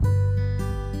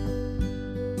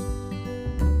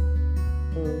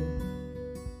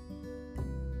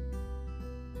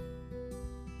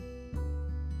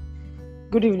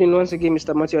Good evening once again,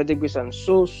 Mr. Matthew Adegbisan.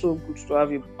 So good to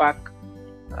have you back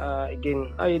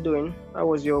again. How are you doing? How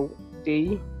was your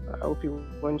day? I hope you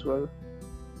went well.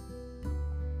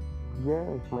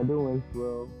 Yes, my day went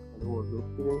well. My day was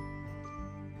okay.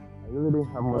 I really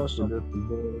didn't have much to Awesome. do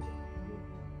today,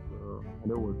 so my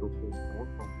day was okay. I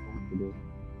worked from home today.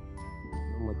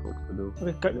 Not much work to do.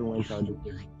 Okay, I didn't went out this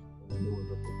evening, so my day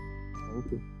was okay.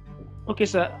 Thank you. okay,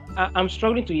 sir. I'm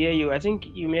struggling to hear you. I think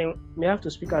you may have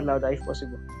to speak out louder if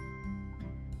possible.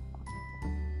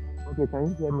 Okay, can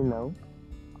you hear me now?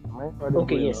 Am I Okay,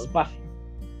 audible yes, enough? perfect.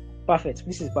 Perfect.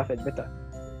 This is perfect. Better.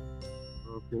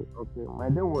 Okay. My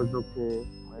day was okay.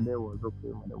 My day was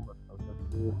okay. My day was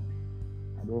successful.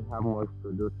 I didn't have much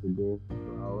to do today, so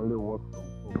I only worked from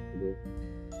home today.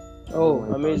 I didn't Oh, went out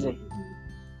this amazing. evening.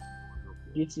 It was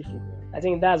okay. Beautiful. Yeah. I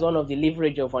think that's one of the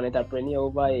leverage of an entrepreneur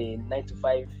over a 9 to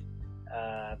 5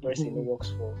 person who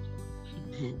works for.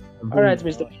 I've All right,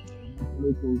 been Mr.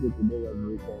 actually thinking today was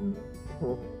weekend.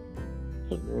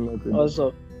 Today not today.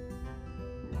 Also,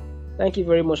 thank you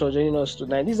very much for joining us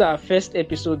tonight. This is our first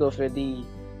episode of the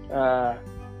uh,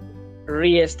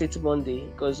 Real Estate Monday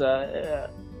because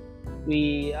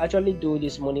we actually do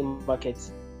this money market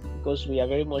because we are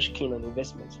very much keen on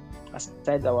investment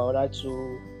aside our other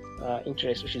two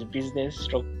interests, which is business,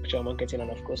 structure, marketing,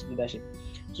 and of course leadership.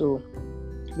 So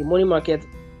the money market,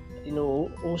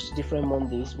 hosts different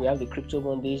Mondays. We have the crypto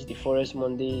Mondays, the forex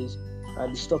Mondays,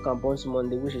 and the stock and bonds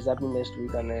Monday, which is happening next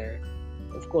week, and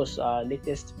of course our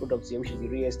latest product here, which is the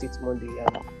Real Estate Monday.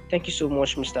 And thank you so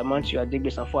much, Mr. Matthew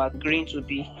Adegbesan, for agreeing to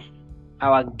be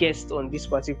our guest on this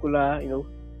particular,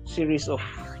 series of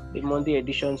the Monday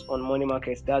editions on money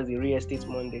markets. That's the Real Estate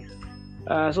Monday.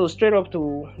 So straight up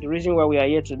to the reason why we are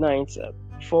here tonight.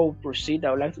 Before we proceed,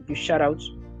 I would like to give shout out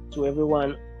to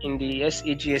everyone in the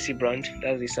SAGSC brand.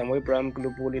 That's the Samuel Brand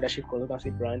Global Leadership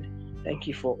Consultancy brand. Thank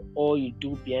you for all you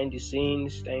do behind the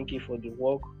scenes. Thank you for the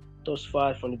work thus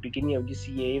far from the beginning of this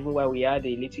year, even while we had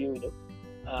a little,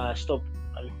 stop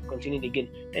and continued again.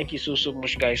 Thank you so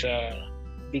much, guys.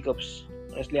 Big ups.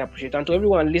 Honestly, I appreciate it. And to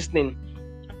everyone listening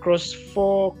across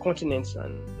 4 continents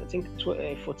and I think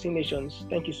 14 nations,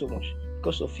 thank you so much.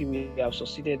 Because of you, we have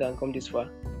succeeded and come this far.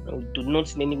 And we do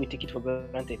not in any way take it for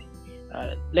granted.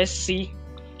 Let's see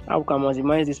how we can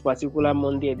maximize this particular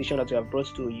Monday edition that we have brought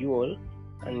to you all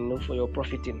and for your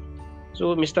profiting.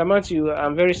 So, Mr. Matthew,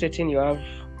 I'm very certain you have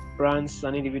brands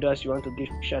and individuals you want to give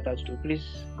shout out to. Please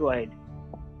go ahead.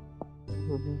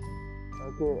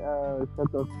 Okay,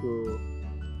 shout out to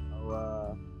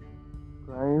our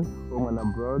clients home and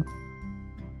abroad,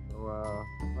 our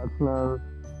partners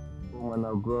home and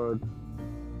abroad.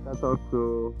 Shout out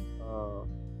to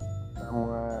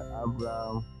Samuel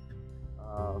Abraham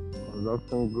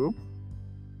Consulting Group.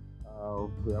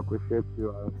 We appreciate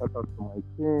you. And shout out to my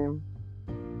team,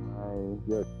 my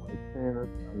team,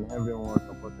 and everyone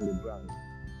supporting the brand.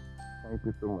 Thank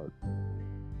you so much.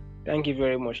 Thank you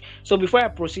very much. So before I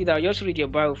proceed, I'll just read your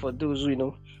bio for those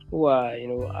who are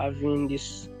having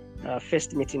this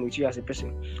first meeting with you as a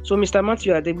person. So Mr.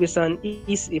 Matthew Adegbesan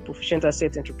is a proficient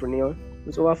asset entrepreneur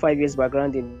with over 5 years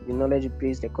background in the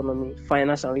knowledge-based economy,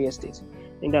 finance, and real estate.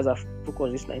 I think that's our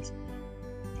focus this night.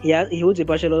 He holds a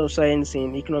Bachelor of Science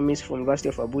in Economics from University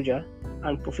of Abuja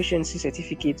and Proficiency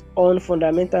Certificate on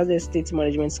Fundamental Estate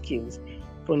Management Skills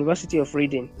from University of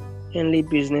Reading, Henley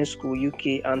Business School,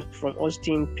 UK, and from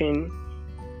Austin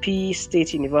P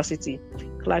State University,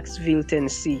 Clarksville,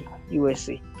 Tennessee,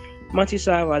 USA. Matthew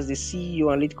served as the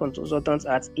CEO and lead consultant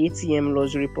at ATM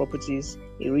Luxury Properties,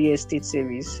 a real estate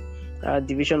service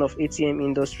division of ATM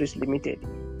Industries Limited.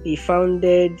 He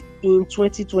founded in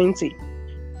 2020,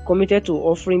 committed to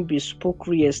offering bespoke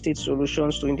real estate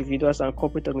solutions to individuals and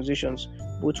corporate organizations,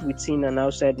 both within and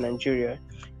outside Nigeria.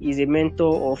 He is a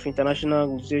mentor of International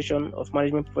Organization of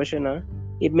Management Professional,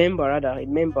 a member of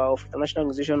International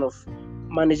Organization of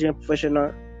Management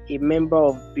Professional, a member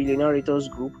of Billionaires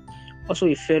Group, also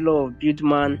a fellow of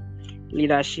Buildman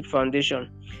Leadership Foundation.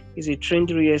 He's a trained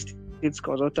real estate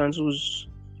consultant whose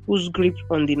grip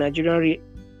on the Nigerian real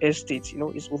estate,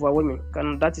 is overwhelming,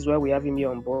 and that is why we have him here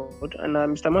on board. And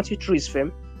Mr. Matthew, through his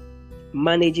firm,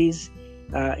 manages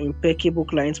impeccable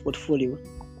client portfolio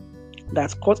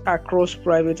that cut across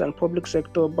private and public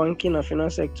sector, banking and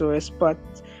finance sector,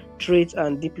 experts, trades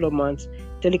and diplomats,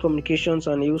 telecommunications,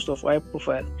 and a host of high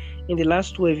profile. In the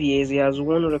last 12 years, he has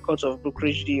won records of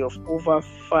brokerage deal of over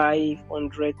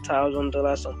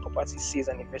 $500,000 on property sales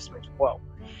and investment. Wow.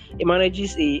 He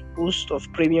manages a host of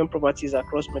premium properties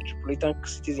across metropolitan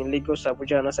cities in Lagos,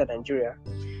 Abuja, and outside Nigeria.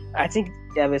 I think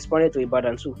they have expanded to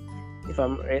Ibadan too, if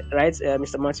I'm right,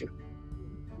 Mr. Matthew.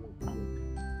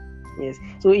 Yes.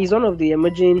 So he's one of the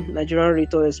emerging Nigerian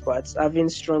retail experts, having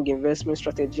strong investment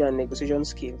strategy and negotiation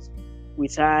skills,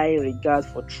 with high regard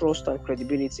for trust and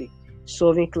credibility,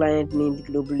 solving client needs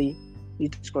globally.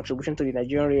 His contribution to the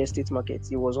Nigerian real estate market.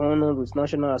 He was honored with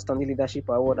National Outstanding Leadership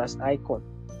Award as icon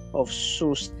of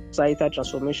societal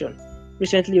transformation.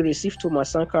 Recently received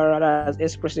Thomas Sankara as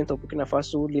ex-president of Burkina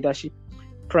Faso Leadership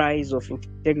Prize of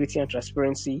Integrity and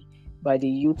Transparency by the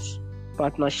Youth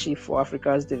Partnership for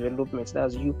Africa's Development,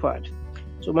 that's UPAD.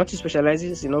 So Matthew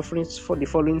specializes in offering for the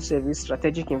following service: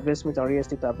 strategic investment and real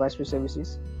estate advisory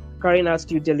services, carrying out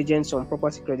due diligence on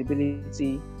property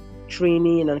credibility,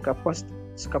 training and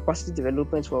capacity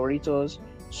development for retailers,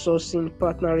 sourcing,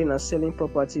 partnering and selling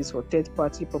properties for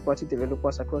third-party property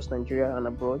developers across Nigeria and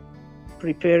abroad,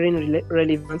 preparing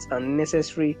relevant and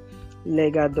necessary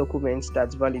legal documents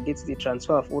that validate the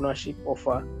transfer of ownership,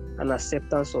 offer, and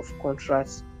acceptance of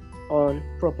contracts on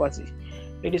property.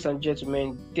 Ladies and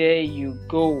gentlemen, there you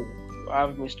go. You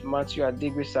have Mr. Matthew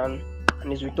Adegbesan,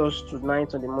 and he's with us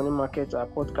tonight on the Money Market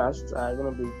podcast. I'm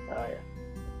going to be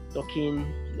talking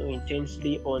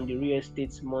intensely on the Real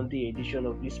Estate Monday edition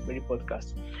of this very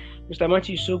podcast. Mr.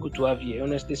 Matthew, it's so good to have you.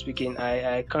 Honestly speaking,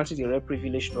 I consider it a real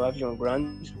privilege to have you on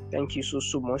ground. Thank you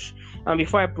so much. And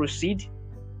before I proceed,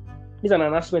 this is an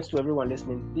announcement to everyone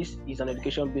listening. This is an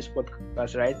education-based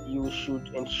podcast, right? You should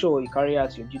ensure you carry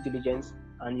out your due diligence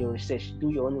and your research. Do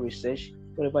your own research.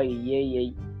 Whatever you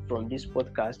hear from this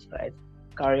podcast, right?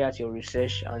 Carry out your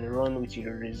research and run with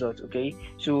your result, okay?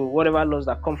 So whatever loss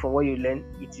that come from what you learn,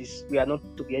 we are not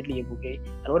to be able, okay?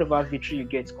 And whatever victory you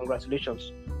get,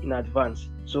 congratulations in advance.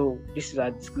 So this is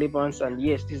a disclaimer, and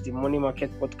yes, this is the Money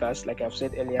Market podcast, like I've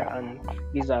said earlier, and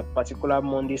this is a particular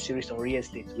Monday series on real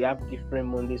estate. We have different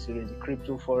Monday series: the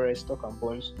crypto, forex, stock and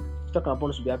bonds. Stock and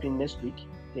bonds will be happening next week.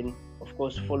 Then, of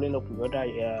course, following up with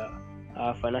other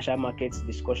financial markets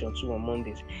discussion too on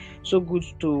Mondays. So good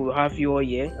to have you all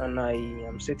here, and I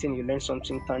am certain you learn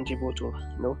something tangible to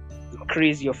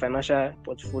increase your financial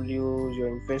portfolios, your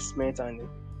investment, and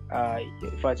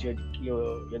in fact your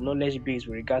knowledge base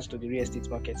with regards to the real estate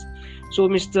market. So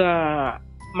Mr.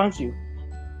 Matthew,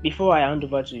 before I hand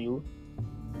over to you,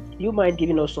 you mind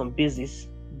giving us some basic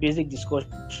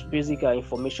discussion, basic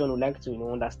information we'd like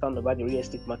to understand about the real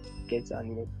estate market,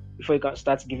 and before you can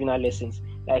start giving our lessons,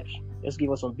 like just give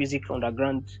us some basic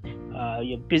underground,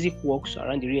 your basic works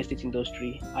around the real estate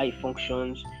industry, how it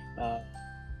functions,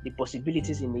 the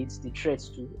possibilities in it, the threats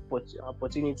to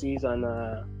opportunities, and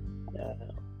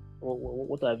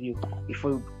what have you,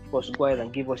 before you, of course, go ahead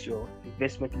and give us your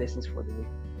investment lessons for the week.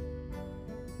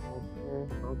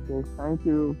 Okay. Thank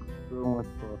you so much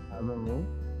for having me.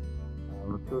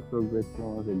 I'm so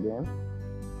grateful once again.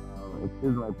 It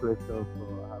is my pleasure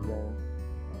for having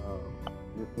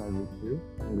this night with you.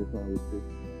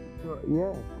 So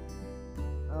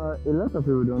a lot of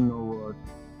people don't know what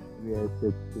real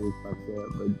estate is per se,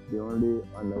 but they only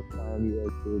understand real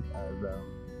estate as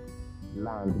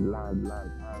land.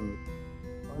 And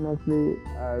honestly,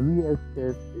 real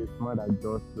estate is more than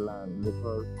just land,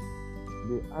 because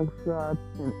the actual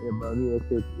thing about real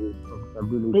estate is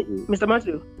profitability. Mr.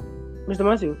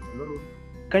 Matthew, Hello?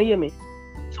 Can you hear me?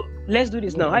 So let's do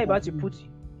this now. How about you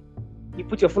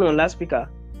put your phone on loudspeaker?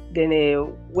 Then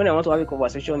when I want to have a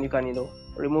conversation, you can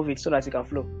remove it so that it can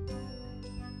flow.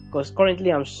 Because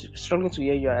currently I'm struggling to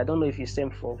hear you. I don't know if it's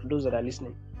same for those that are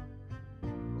listening.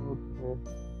 Okay,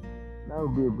 that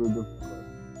would be a bit difficult.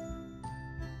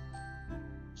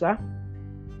 Sir?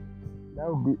 That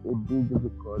would be a bit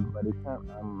difficult. By the time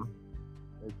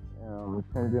I'm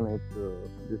changing it to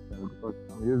this one, because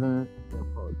I'm using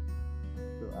AirPods.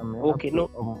 So I may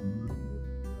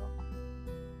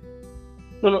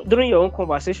No, during your own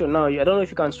conversation now, I don't know if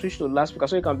you can switch to loudspeaker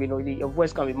so you can be, your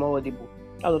voice can be more audible.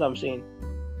 That's what I'm saying.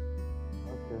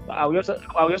 Okay. But I'll just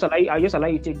allow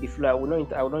you to take the floor. I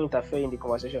will not interfere in the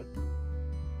conversation.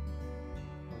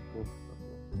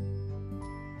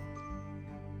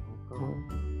 Okay.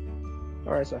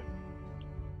 All right, sir.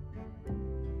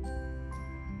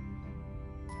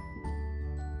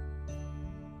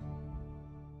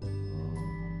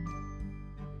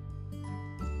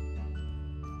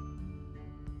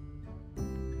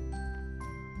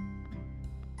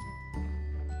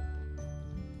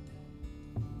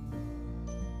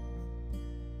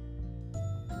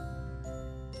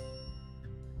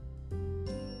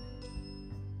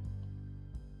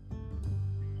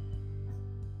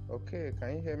 Okay,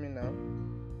 can you hear me now?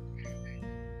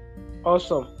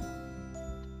 Awesome.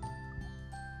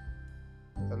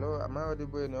 Hello, am I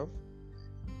audible enough?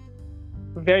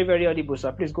 Very, very audible,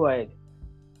 sir. Please go ahead.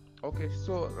 Okay,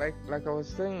 so like I was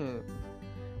saying,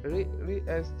 real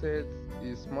estate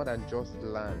is more than just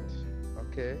land.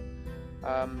 Okay,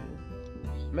 Um,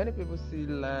 Many people see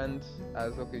land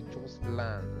as okay, just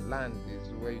land. Land is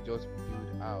where you just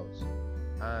build house,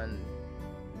 and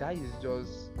that is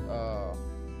just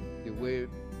the way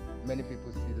many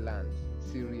people see land,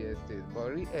 see real estate.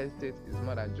 But real estate is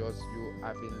more than just you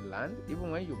having land.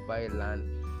 Even when you buy land,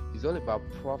 it's all about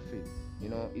profit.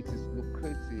 It is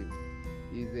lucrative.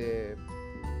 Is a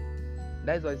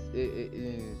That's what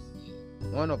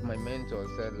one of my mentors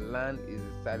said. Land is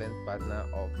a silent partner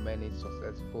of many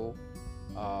successful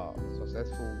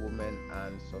women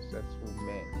and successful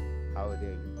men out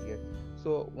there. You get.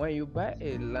 So when you buy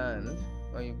a land,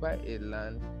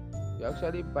 you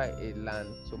actually buy a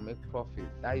land to make profit.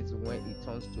 That is when it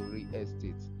turns to real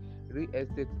estate. Real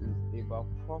estate is about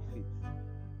profit,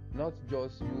 not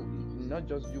just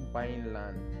you buying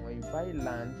land. When you buy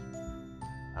land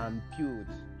and build,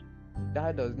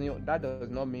 that does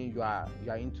not mean you are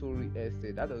into real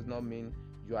estate. That does not mean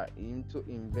you are into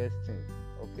investing.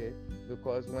 Okay,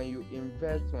 because when you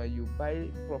invest, when you buy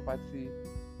property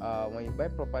uh,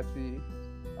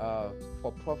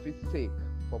 for profit's sake,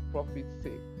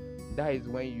 that is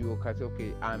when you can say,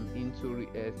 okay, I'm into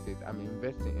real estate. I'm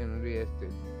investing in real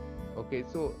estate. Okay,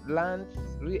 so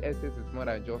real estate is more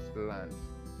than just land.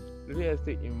 Real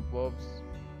estate involves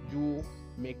you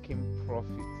making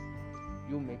profit.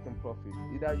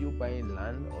 Either you buying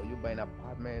land, or you buying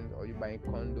apartment, or you buying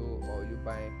condo, or you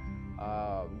buying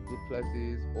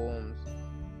duplexes, homes.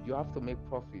 You have to make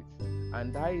profit,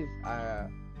 and that is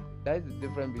the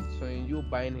difference between you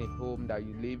buying a home that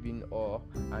you live in, or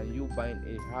and you buying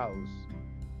a house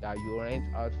that you rent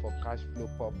out for cash flow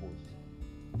purpose.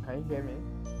 Can you hear me?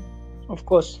 Of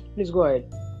course, please go ahead.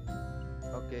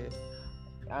 Okay,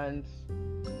 and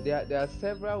there are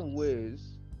several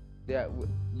ways.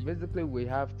 Basically, we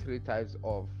have three types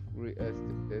of real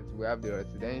estate. We have the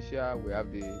residential, we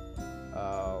have the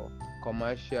uh,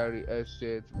 commercial real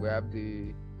estate, we have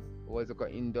the what's it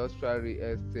called, industrial real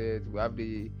estate, we have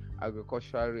the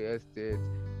agricultural real estate.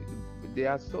 There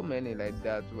are so many like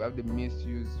that. We have the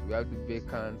misuse, we have the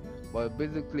vacant, but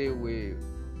basically we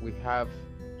have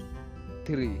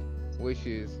three, which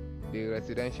is the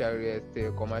residential real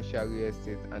estate, commercial real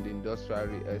estate, and the industrial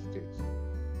real estate.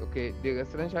 Okay, the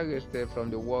residential real estate, from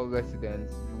the word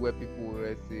residence, where people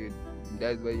reside,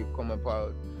 that's where you come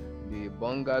about the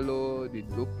bungalow, the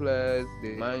duplex,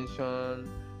 the mansion,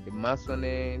 the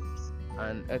maisonette,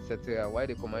 and etc. Why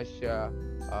the commercial,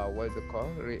 what is it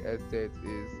called, real estate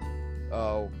is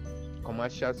uh,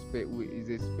 commercial space is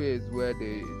a space where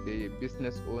the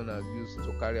business owners use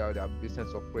to carry out their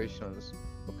business operations.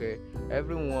 Okay,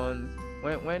 everyone,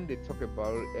 when they talk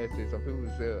about real estate, some people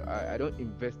say, I don't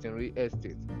invest in real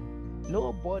estate.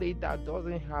 Nobody that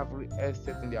doesn't have real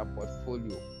estate in their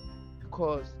portfolio,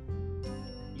 because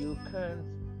you can't.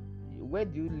 Where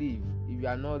do you live if you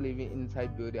are not living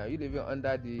inside building? Are you living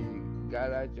under the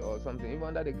garage or something? Even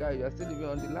under the garage, you are still living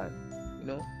on the land. You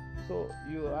know. So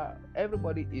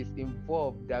everybody is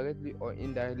involved directly or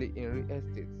indirectly in real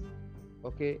estate.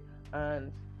 Okay,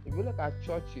 and if you look at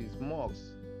churches,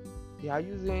 mosques, they are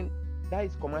using, that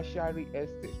is commercial real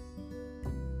estate.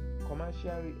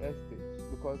 Commercial real estate,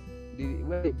 because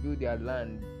where they build their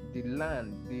land,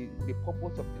 the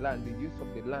purpose of the land, the use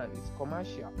of the land is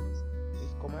commercial.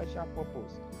 It's commercial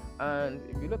purpose. And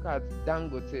if you look at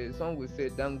Dangote, some will say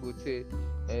Dangote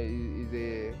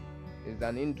is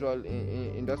an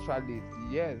industrialist.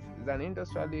 Yes, it's an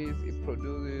industrialist. It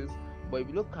produces, but if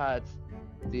you look at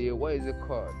the, what is it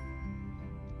called,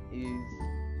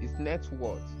 is net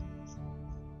worth.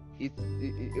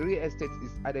 Real estate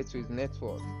is added to his net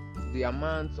worth. The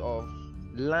amount of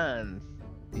lands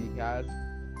he has,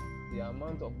 the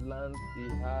amount of lands he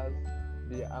has,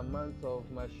 the amount of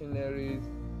machineries,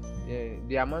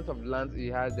 the amount of land he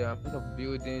has, the amount of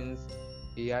buildings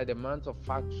he has, the amount of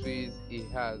factories he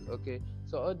has. Okay,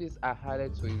 so all these are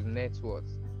added to his net worth.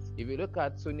 If you look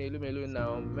at Tony Elumelu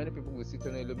now, many people will see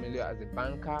Tony Elumelu as a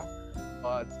banker,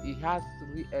 but he has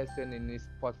real estate in his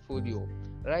portfolio.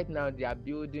 Right now, they are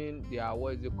building their,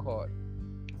 what is it called,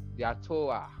 their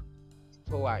tower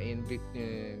in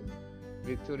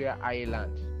Victoria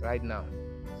Island right now.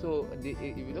 So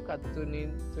if you look at Tony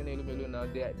Elumelu now,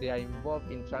 they are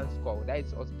involved in Transcorp. That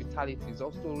is hospitality. It's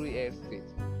also real estate.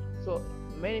 So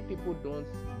many people don't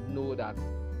know that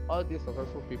all these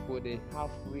successful people, they have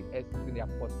real estate in their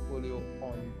portfolio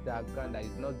on their ground. That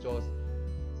is not just,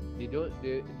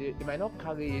 they might not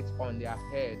carry it on their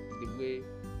head the way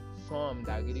some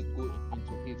that really go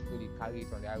into it fully carry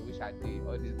it on their. I wish I did.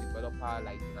 All these developers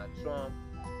like Donald Trump,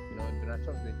 Donald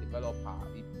Trump is a developer.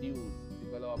 He builds,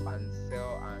 develop and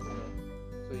sell, and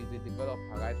so he's a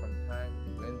developer right from time.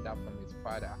 He learned that from his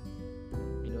father.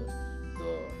 So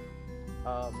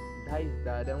um that is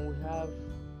that. Then we have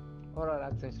what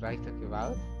other things should I talk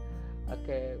about?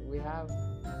 Okay, we have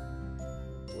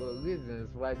reasons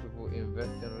why people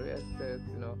invest in real estate.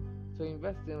 To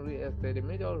invest in real estate, the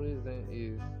major reason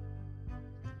is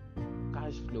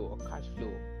cash flow,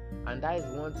 and that is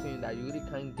one thing that you really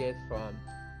can't get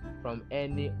from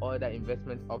any other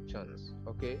investment options.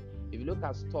 Okay, if you look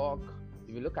at stock,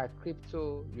 if you look at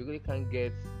crypto, you really can't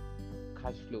get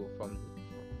cash flow from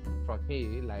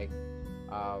here like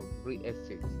real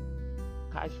estate.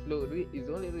 Cash flow is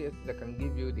only real estate that can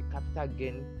give you the capital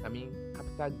gain. I mean,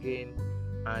 capital gain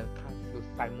and cash flow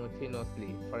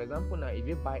simultaneously. For example, now if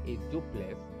you buy a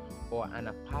duplex or an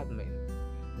apartment,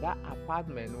 that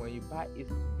apartment when you buy it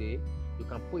today, you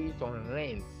can put it on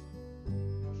rent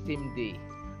same day,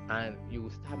 and you will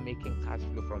start making cash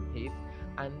flow from it.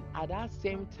 And at that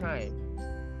same time,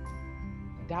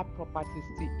 that property is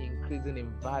still increasing in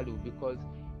value because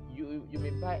you may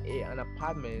buy an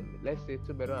apartment, let's say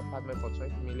 2 bedroom apartment for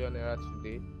 20 million naira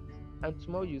today, and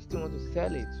tomorrow you still want to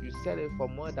sell it. You sell it for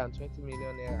more than 20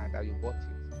 million naira that you bought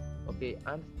it. Okay,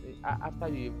 and after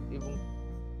you even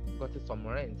got some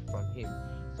rent from him.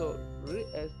 So real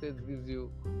estate gives you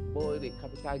both the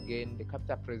capital gain, the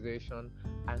capital appreciation,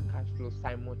 and cash flow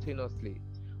simultaneously.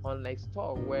 Unlike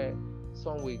stock where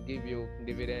some will give you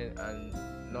dividend and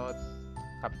not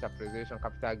capital appreciation,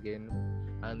 capital gain,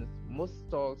 and most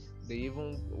stocks they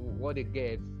even what they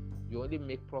get, you only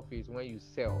make profits when you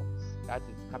sell. That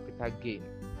is capital gain.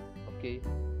 Okay,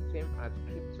 same as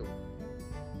crypto.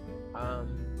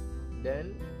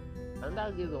 Then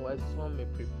another reason why some may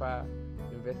prefer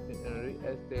investing in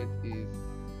real estate is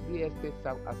real estate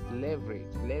serves as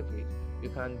leverage. You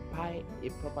can buy a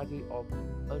property of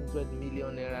 100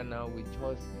 million naira now with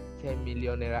just 10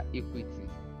 million naira equity.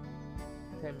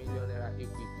 10 million naira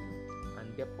equity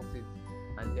and deposit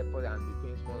and be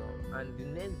paying small, and the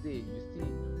next day you still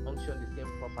auction the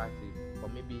same property for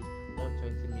maybe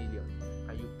 120 million,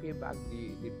 and you pay back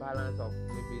the balance of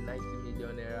maybe 90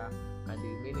 million naira, and the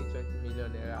remaining 20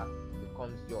 million naira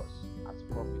becomes yours as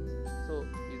profit. So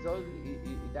it's all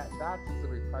that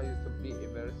requires you to be a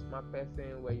very smart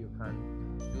person where you can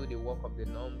do the work of the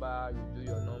number, you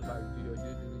do your number, you do your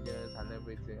due diligence and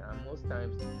everything. And most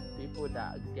times people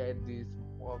that get this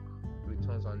work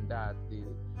returns on that,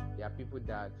 they are people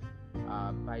that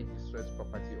buy distressed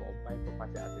property or buy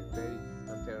property at a very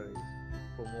discounted rate,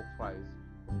 promo price.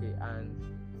 Okay, and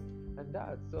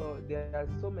that, so there are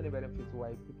so many benefits why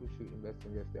people should invest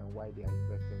in real estate and why they are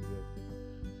investing in real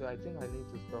estate. So I think I need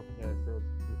to stop here so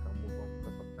we can move on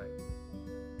because of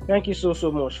time. Thank you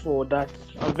so much for that.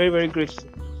 I'm very, very grateful.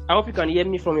 I hope you can hear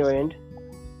me from your end.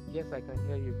 Yes, I can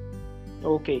hear you.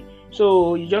 Okay,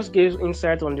 so you just gave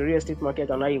insight on the real estate market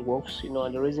and how it works, and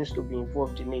the reasons to be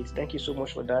involved in it. Thank you so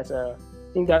much for that. I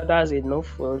think that's enough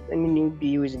for any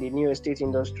newbie who is in the real estate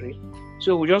industry.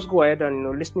 So we'll just go ahead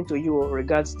and listening to you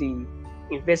regards the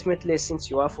investment lessons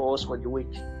you have for us for the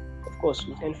week. Of course,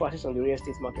 with emphasis on the real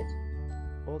estate market.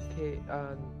 Okay,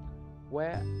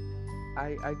 where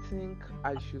I think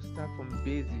I should start from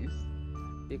basis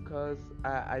because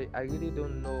I really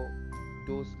don't know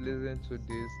those listening to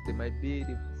this. This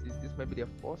might be their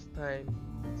first time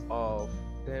of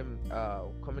them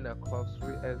coming across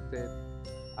real estate,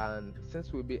 and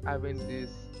since we'll be having this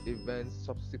event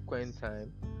subsequent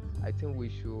time, I think we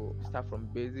should start from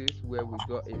basis where we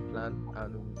got a plan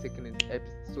and we're taking it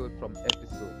episode from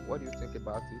episode. What do you think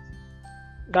about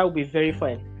it? That would be very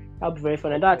fine. That would be very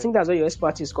fine. And I think that's where your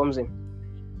expertise comes in.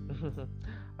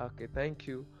 Okay, thank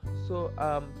you. So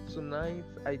tonight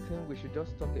I think we should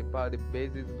just talk about the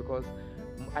basics because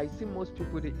I see most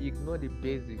people they ignore the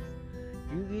basics.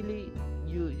 You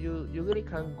really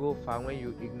can't go far when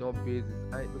you ignore basics,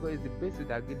 and because it's the basics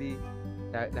that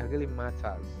really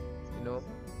matters. You know,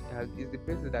 it's the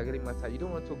basics that really matter. You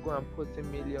don't want to go and put in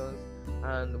millions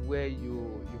and where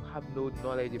you have no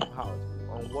knowledge about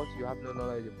on what you have no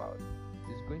knowledge about.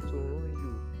 It's going to ruin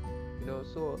you.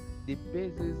 So the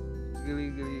basis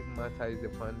really matter is the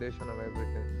foundation of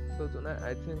everything. So tonight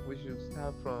I think we should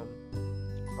start from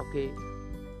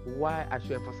why I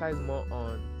should emphasize more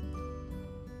on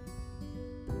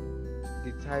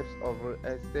the types of real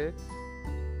estate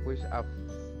which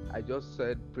I just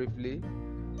said briefly,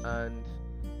 and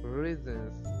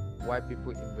reasons why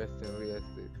people invest in real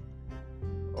estate.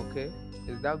 Okay,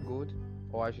 is that good,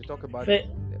 or I should talk about it?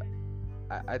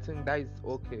 I think that is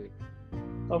okay.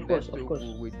 Of course.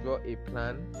 We draw a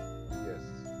plan. Yes.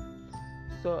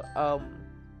 So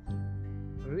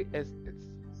real estate,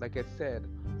 like I said,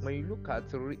 when you look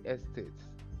at real estate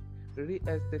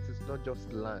is not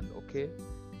just land. Okay,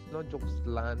 it's not just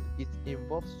land. It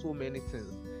involves so many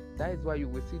things. That is why you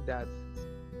will see that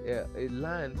a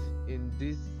land in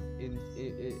this in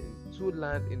two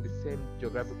land in the same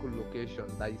geographical location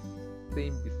that is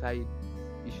staying beside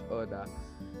each other,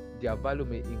 their value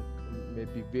may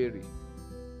be vary.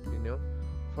 You know,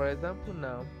 for example,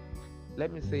 now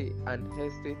let me say an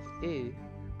estate A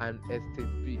and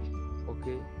estate B.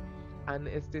 Okay, an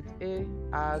estate A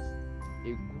has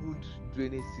a good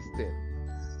drainage system,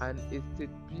 and estate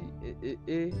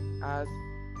A has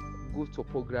good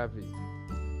topography,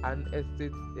 and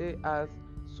estate A has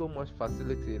so much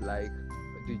facility like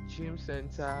the gym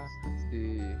center,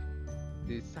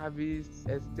 the service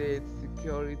estate,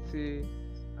 security,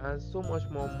 and so much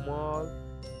more, mall,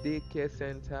 daycare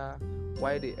center.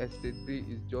 While the estate B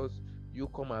is just you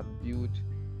come and build,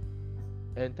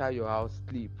 enter your house,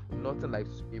 sleep. Nothing like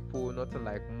swimming pool, nothing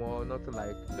like mall, nothing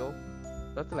like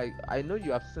nothing like. I know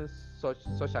you have seen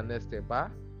such an estate, but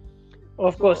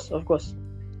Of so course, of course.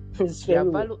 It's their very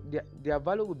well. value their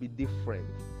value will be different.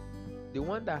 The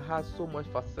one that has so much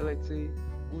facility,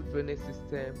 good drainage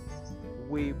system,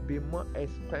 will be more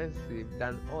expensive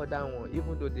than other one,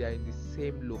 even though they are in the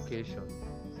same location.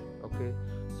 Okay,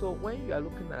 so when you are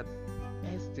looking at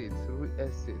real estate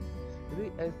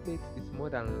is more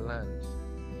than land.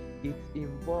 It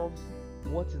involves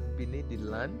what is beneath the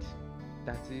land,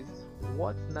 that is,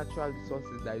 what natural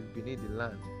resources that is beneath the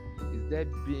land. Is there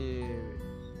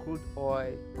crude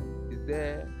oil? Is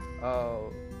there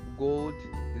gold?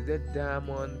 Is there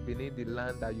diamond beneath the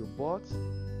land that you bought?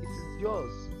 It is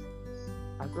yours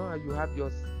as long as you have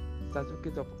your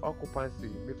certificate of occupancy.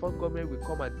 Before government will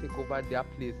come and take over their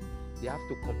place, they have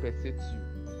to compensate you.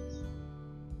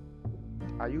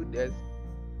 Are you there?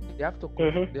 They have to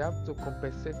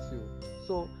compensate you.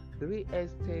 So the real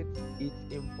estate, it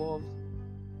involves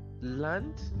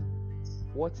land,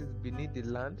 what is beneath the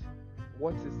land,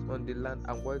 what is on the land,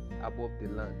 and what is above the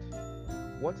land.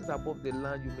 What is above the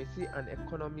land, you may see an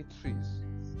economy trees.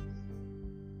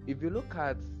 If you look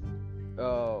at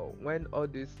when all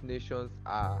these nations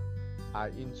are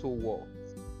into war,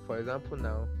 for example,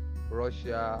 now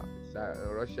Russia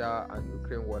and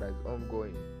Ukraine war is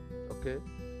ongoing. Okay,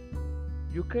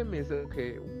 Ukraine may say,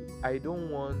 okay, I don't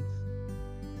want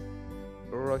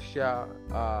Russia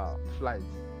flights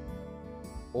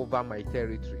over my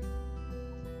territory.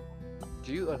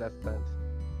 Do you understand?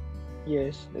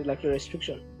 Yes, it's like a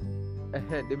restriction.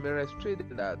 They may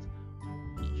restrict that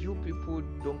you people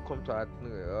don't come to our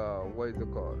what is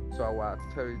it called, to our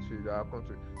territory, to our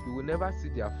country. You will never see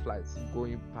their flights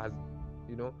going past,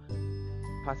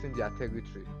 passing their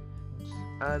territory.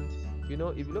 And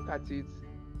if you look at it,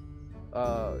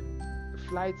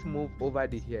 flights move over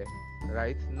the air,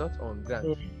 right? Not on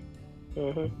ground.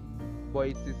 But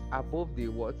it is above the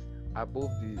what?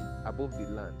 Above the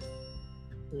land.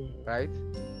 Right?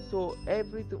 So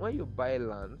everything, when you buy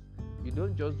land, you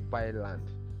don't just buy land,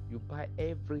 you buy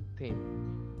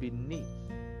everything beneath,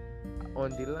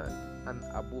 on the land, and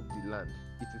above the land.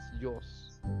 It is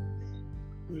yours.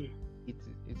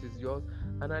 It is yours.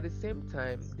 And at the same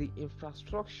time, the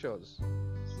infrastructures,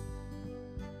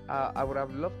 I would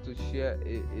have loved to share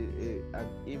an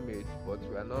image, but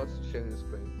we are not sharing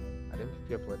screen. I didn't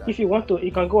prepare for that. If you want to,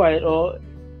 you can go ahead, or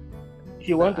if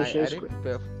you want to share screen.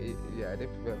 I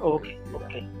didn't prepare for Okay.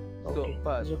 So,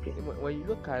 but okay. when you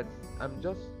look at, I'm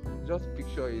just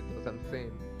picture it as I'm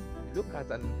saying. Look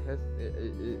at a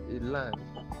land.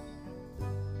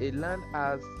 A land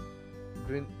has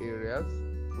green areas,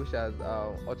 which has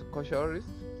horticulture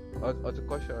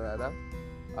rather,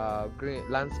 green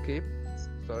landscape.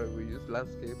 Sorry, we use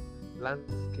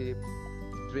landscape,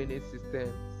 drainage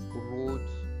system, roads,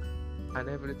 and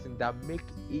everything that make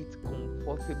it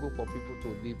comfortable for people to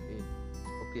live in.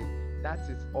 Okay, that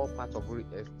is all part of real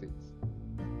estate.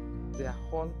 They are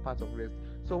all part of real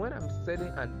estate. So when I'm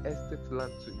selling an estate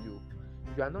land to you,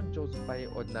 you are not just buying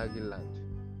ordinary land.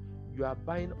 You are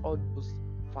buying all those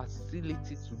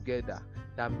facilities together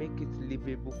that make it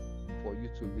livable for you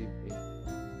to live in.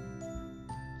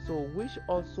 So which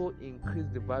also increase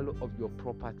the value of your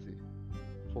property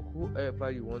for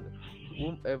whomever you want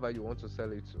to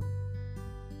sell it to.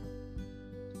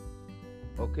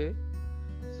 Okay,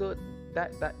 so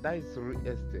that is real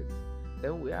estate.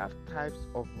 Then we have types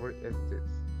of real estate.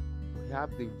 We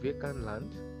have the vacant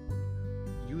land.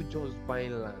 You just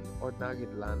buying land, ordinary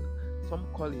land. Some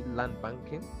call it land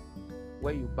banking,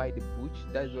 where you buy the bush.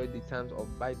 That is where the terms of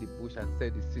buy the bush and sell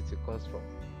the city comes from.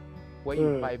 Where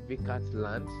you buy vacant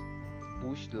land,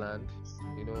 bush land,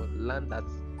 land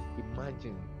that's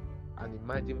an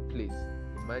imagined place,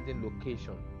 imagined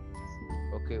location.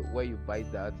 Okay, where you buy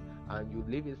that and you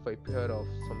leave it for a period of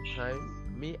some time.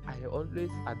 Me, I always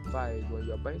advise when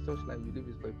you are buying such land, you leave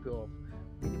it for a period of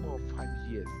minimum of 5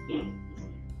 years.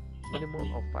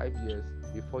 minimum of 5 years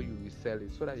before you resell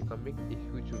it, so that you can make a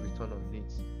huge return on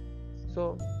it.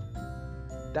 So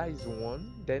that is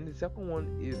one. Then the second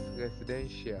one is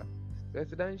residential.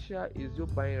 Residential is you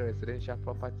buying residential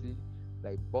property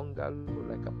like bungalow,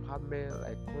 like apartment,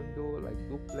 like condo, like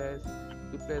duplex.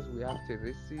 Duplex we have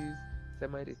terraces,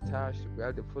 semi-detached, we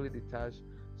have the fully detached.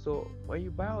 So when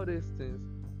you buy all these things,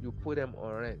 you put them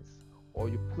on rents, or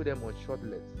you put them on short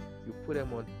lets, you put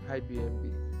them on Airbnb,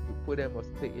 you put them on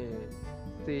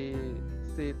stay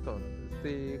stay ton,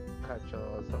 stay catch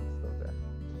or something like that.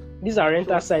 These are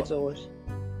rental So for sites or what?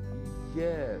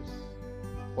 yes,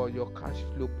 for your cash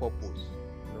flow purpose,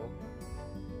 you know.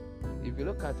 If you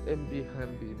look at MB,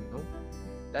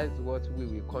 that is what we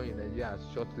will call in Nigeria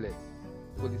as short let,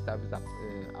 fully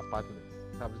apartments,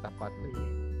 service apartments.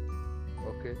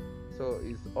 Okay, so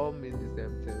it's all mean the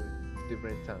same thing,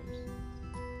 different terms.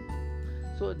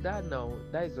 So that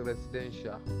is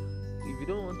residential. If you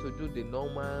don't want to do the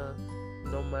normal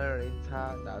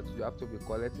rental that you have to be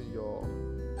collecting your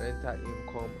rental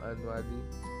income annually,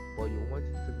 but you want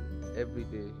it to be every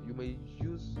day, you may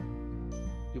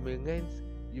rent,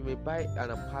 you may buy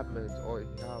an apartment or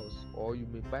a house, or you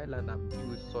may buy land and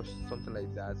build such something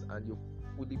like that, and you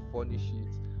fully furnish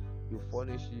it. You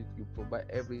provide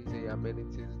everything,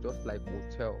 amenities, just like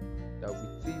hotel. There'll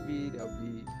be TV, there'll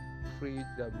be fridge,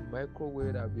 there'll be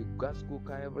microwave, there'll be gas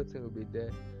cooker, everything will be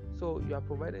there. So you are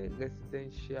providing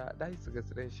residential, that is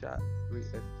residential real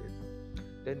estate.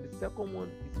 Then the second one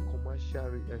is commercial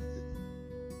real estate.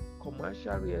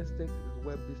 Commercial real estate is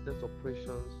where business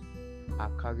operations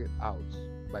are carried out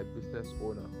by business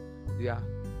owner. They are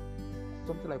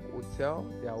something like hotel,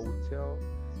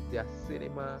 they are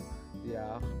cinema, they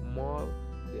are mall,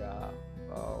 they are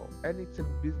anything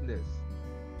business.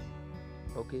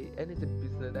 Okay, anything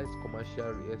business, that is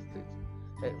commercial real estate.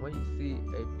 And when you see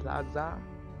a plaza,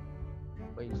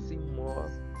 when you see mall,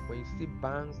 when you see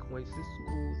bank, when you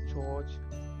see school, church,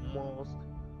 mosque,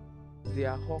 they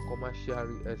are all commercial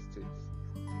real estates.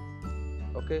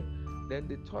 Okay, then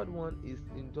the third one is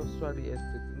industrial real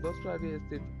estate. Industrial real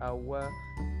estate are where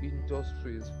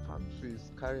industries,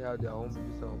 factories carry out their own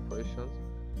business operations.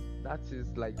 That is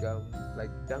like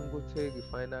Dangote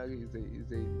refinery is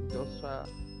a industrial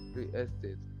real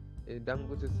estate. A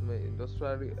Dangote cement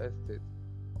industrial real estate.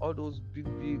 All those big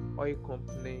oil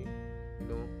company,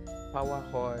 power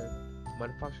oil,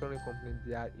 manufacturing company,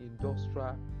 they are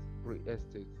industrial real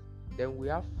estate. Then we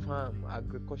have farm,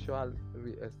 agricultural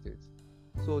real estate.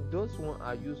 So those ones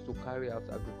are used to carry out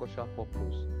agricultural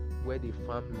purpose, where they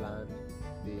farm land,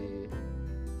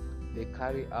 they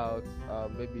carry out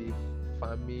maybe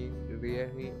farming,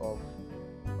 rearing of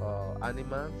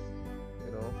animals,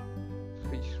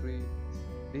 fishery.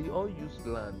 They all use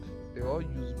land, they all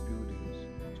use buildings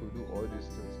to do all these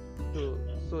things.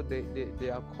 So they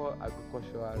are called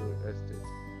agricultural real estate.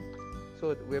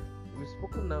 So we've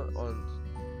spoken now on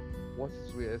what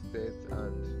is real estate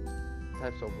and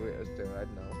types of real estate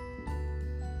right now.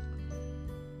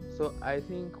 So I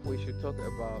think we should talk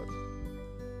about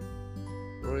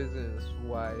reasons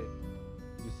why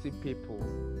you see people,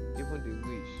 even the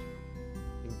rich,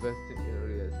 investing in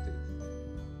real estate.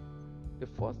 The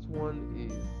first one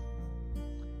is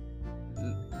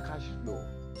cash flow.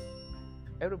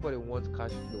 Everybody wants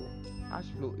cash flow. Cash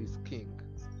flow is king,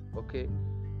 okay?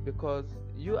 Because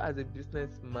you as a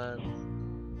businessman,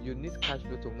 you need cash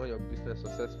flow to run your business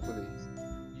successfully.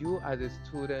 You as a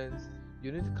student,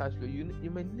 you need cash flow. You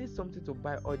may need something to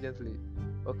buy urgently.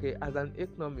 Okay, as an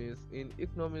economist, in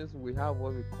economics we have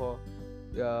what we call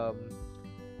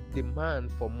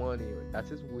demand for money.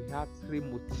 That is, we have three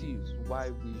motives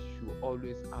why we should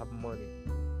always have money.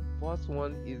 First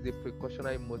one is the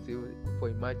precautionary motive for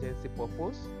emergency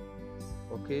purpose.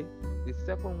 Okay, the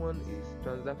second one is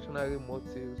transactionary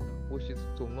motives, which is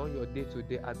to run your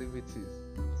day-to-day activities.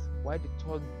 While the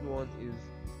third one is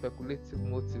speculative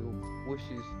motive, which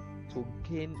is to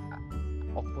gain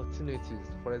opportunities.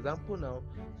 For example, now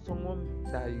someone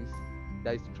that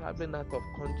is traveling out of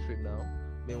country now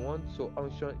may want to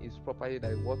auction his property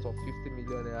that is worth of 50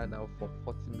 million naira now for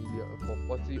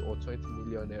 40 or 20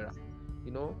 million naira.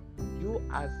 You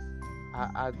as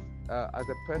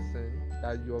a person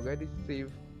that you already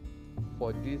save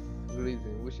for this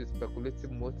reason, which is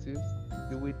speculative motives,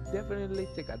 you will definitely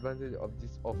take advantage of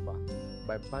this offer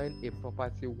by buying a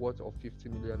property worth of 50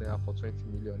 million naira for 20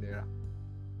 million naira.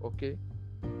 Okay,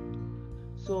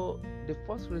 so the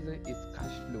first reason is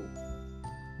cash flow.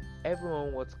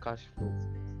 Everyone wants cash flow.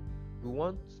 We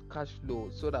want cash flow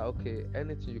so that, okay,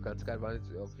 anything you can take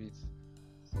advantage of it.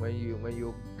 When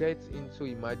you get into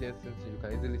emergency, you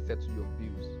can easily settle your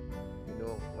bills.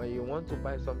 When you want to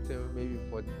buy something maybe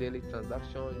for daily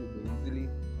transaction, you will easily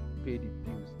pay the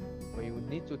bills. When you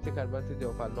need to take advantage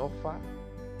of an offer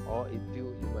or a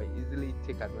deal, you might easily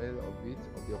take advantage of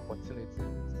the opportunity.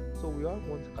 So we all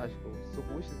want cash flow. So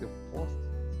which is the first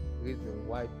reason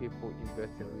why people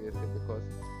invest in real estate, because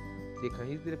they can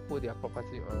easily put their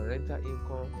property on rental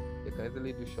income. They can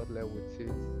easily do short leg with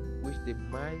it, which they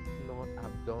might not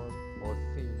have done or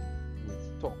seen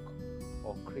with stock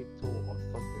or crypto or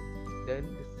something. Then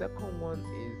the second one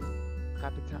is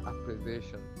capital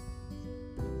appreciation.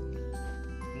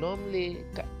 Normally,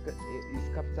 is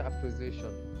capital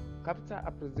appreciation. Capital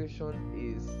appreciation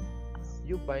is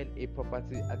you buying a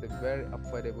property at a very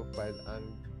affordable price and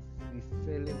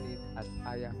selling it at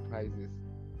higher prices.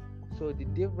 So the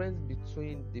difference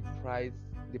between the prices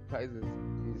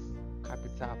is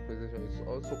capital appreciation. It's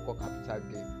also called capital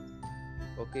gain.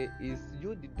 Okay, is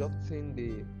you deducting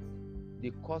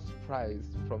the cost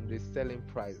price from the selling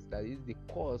price. That is the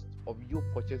cost of you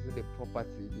purchasing the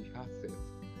property, the asset,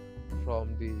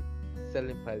 from the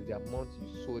selling price, the amount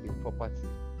you sold the property.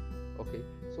 Okay,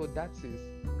 so that is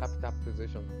capital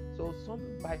appreciation. So some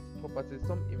buy property,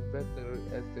 some invest in real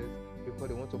estate because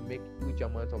they want to make huge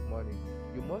amount of money.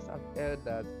 You must have heard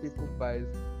that people buy.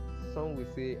 Some will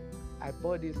say, I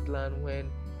bought this land when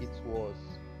it was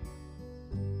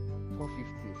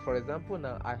 450. For example,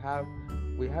 now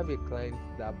we have a client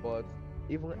that bought,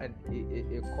 even a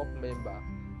corp member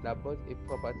that bought a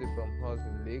property from us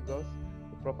in Lagos.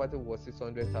 The property was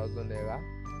 600,000 naira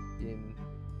in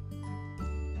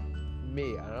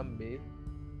around May.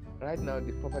 Right now,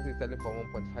 the property is selling for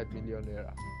 1.5 million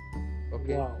naira.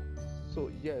 Okay. Wow. So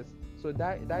yes, so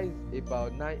that is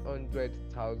about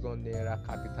 900,000 naira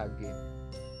capital gain.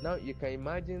 Now you can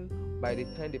imagine by the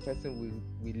time the person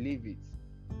will leave it,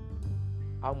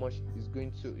 how much is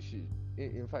going to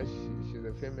in fact she's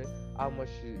a female, how much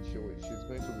she's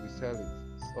going to resell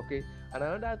it. Okay. And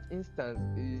another instance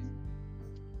is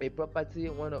a property,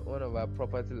 one of our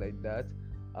property like that.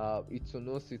 It's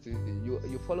no city.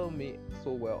 You follow me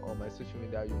so well on my social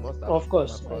media. You must have Of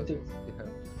course, come I across do. it. Yeah.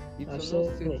 It's no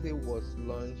Absolutely. city was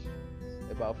launched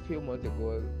about a few months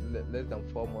ago, less than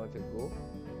 4 months ago,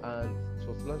 and it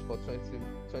was launched for 20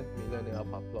 million naira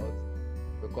per plot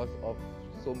because of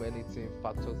so many things,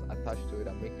 factors attached to it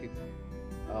that make it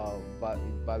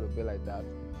valuable like that.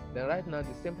 Then right now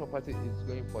the same property is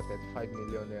going for 35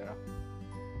 million naira.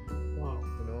 Wow.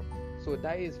 So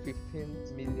that is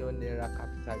 15 million naira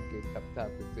capital gain, capital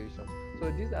appreciation.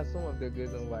 So these are some of the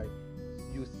reasons why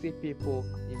you see people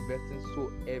investing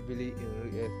so heavily in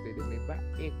real estate. They may buy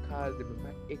acres, they may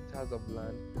buy hectares of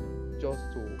land just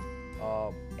to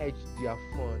hedge their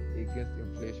fund against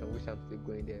inflation, which I'm still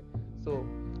going there. So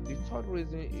the third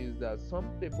reason is that some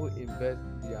people invest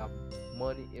their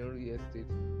money in real estate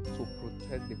to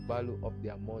protect the value of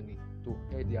their money, to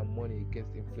hedge their money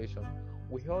against inflation.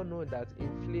 We all know that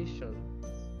inflation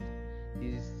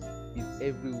is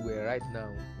everywhere right now,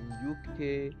 in UK,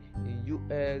 in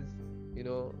US,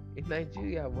 in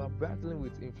Nigeria. We are battling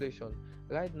with inflation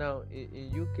right now.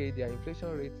 In UK, their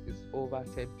inflation rate is over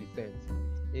 10%.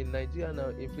 In Nigeria now,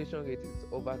 inflation rate is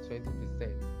over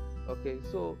 20%. Okay,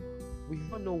 so we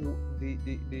all know the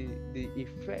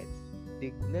effect,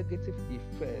 the negative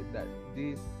effect that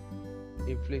this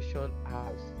inflation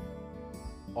has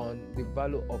on the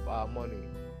value of our money.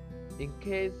 In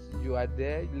case you are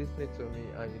there listening to me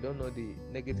and you don't know the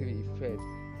negative effect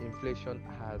inflation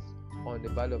has on the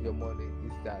value of your money,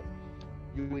 is that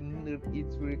it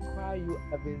will require you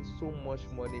having so much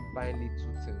money buying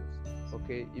little things.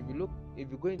 Okay, if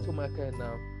you go into market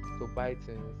now to buy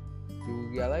things, you will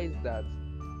realize that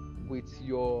with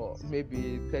your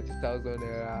maybe 30,000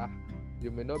 naira,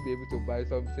 you may not be able to buy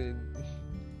something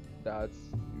that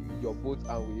your boat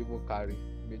and will even carry.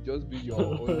 May just be your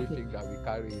only finger we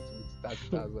carry it with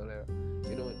 30,000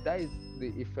 naira. That is the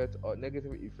effect or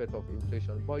negative effect of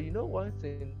inflation. But one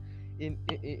thing, in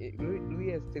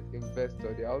real estate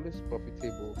investor, they are always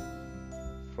profitable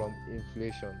from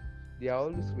inflation. They are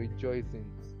always rejoicing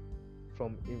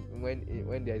from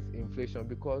when there is inflation,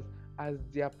 because as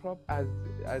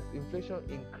inflation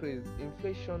increase,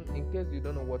 inflation, in case you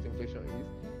don't know what inflation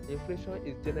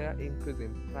is general increase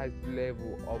in price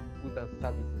level of goods and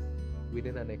services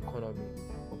within an economy.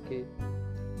 Okay,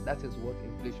 that is what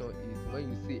inflation is. When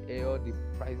you see all the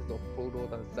prices of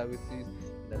products and services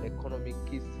in an economy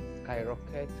keeps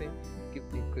skyrocketing,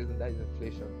 keeps increasing, that is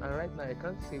inflation. And right now I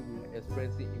can't say we're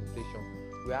experiencing inflation.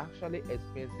 We're actually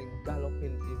experiencing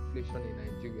galloping inflation in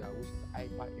Nigeria, which is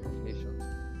hyperinflation.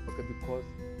 Okay, because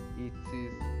it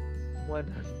is more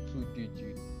than 2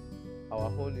 digits. Our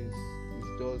own is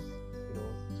just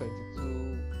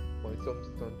 22 point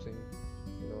something something,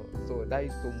 so that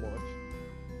is so much.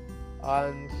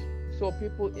 And so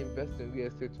people invest in real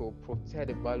estate to protect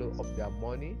the value of their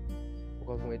money,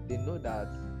 because when they know that,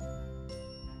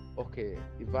 okay,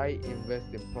 if I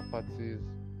invest in properties,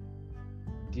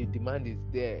 the demand is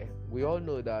there. We all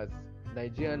know that in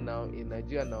Nigeria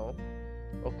now,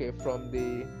 okay, from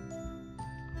the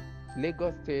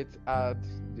Lagos State at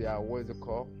their, what is it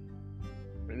called,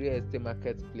 real estate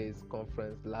marketplace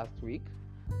conference last week,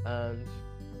 and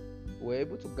we're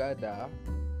able to gather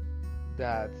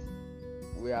that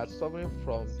we are suffering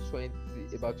from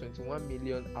about 21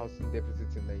 million housing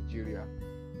deficit in Nigeria.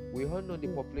 We all know the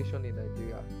population in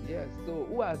Nigeria. Yes. So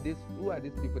who are these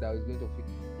people that is going to fill?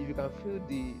 If you can fill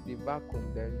the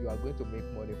vacuum, then you are going to make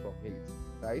money from it,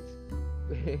 right?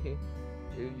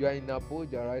 You are in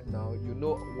Abuja right now. You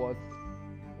know what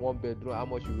one bedroom, how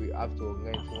much you will have to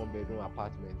rent one bedroom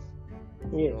apartment.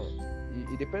 Yes.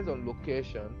 It depends on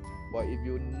location, but if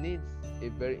you need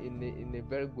in a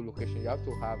very good location, you have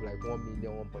to have like 1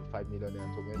 million, 1.5 million to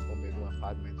rent one bedroom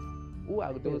apartment. Who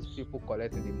are those people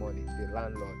collecting the money? The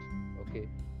landlord. Okay,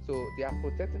 so they are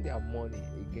protecting their money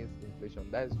against inflation.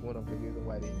 That is one of the reasons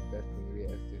why they invest in real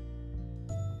estate.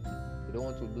 They don't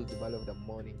want to lose the value of the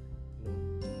money.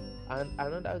 And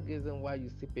another reason why you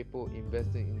see people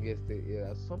investing in real estate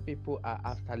is some people are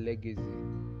after legacy,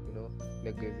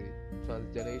 legacy,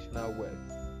 transgenerational wealth.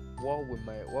 What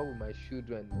will my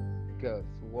children get?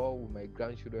 What will my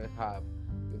grandchildren have?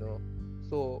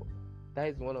 So that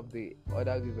is one of the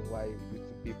other reasons why you see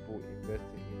people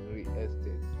investing in real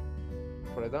estate.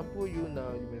 For example, you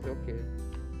may say, okay,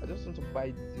 I just want to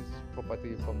buy this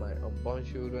property for my unborn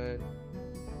children.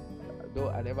 Though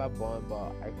I never born,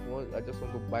 but I just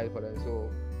want to buy it for them. So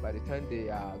by the time they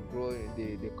are growing,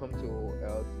 they come to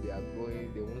health, they are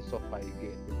growing, they won't suffer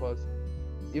again. Because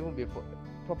even before,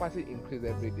 property increase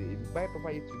every day. If you buy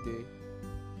property today,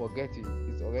 forget it.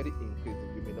 It's already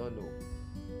increasing. You may not know.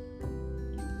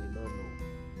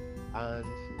 And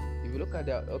if you look at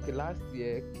that, okay, last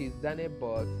year Kiss Daniel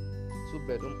bought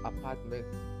 2-bedroom apartment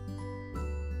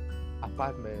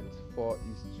for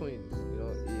his twins.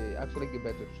 He actually gave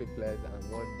birth to triplets and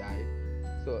one died.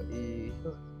 So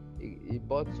he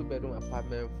bought 2-bedroom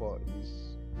apartment for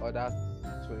his other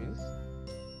twins.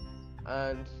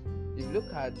 And if you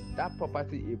look at that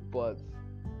property he bought,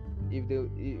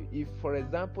 if for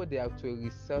example they have to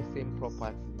resell same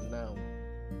property now,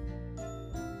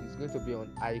 it's going to be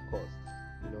on high cost,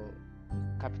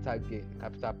 capital gain,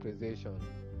 capital appreciation.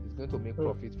 It's going to make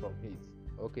profit from it.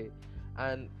 Okay.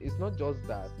 And it's not just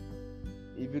that.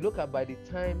 If you look at, by the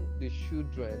time the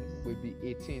children will be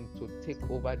 18 to take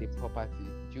over the property,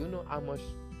 do you know how much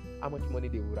money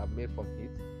they would have made from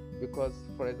it? Because,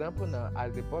 for example, now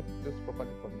as they bought this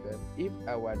property from them, if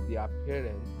I were their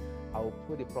parents, I would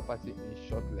put the property in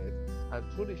shortlet,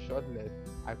 and through the shortlet,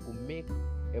 I could make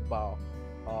about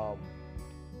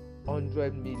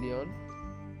 100 million.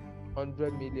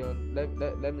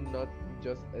 Let me not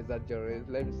just exaggerate.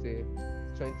 Let me say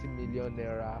 20 million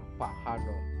naira per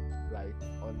annum, like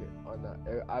on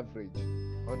an average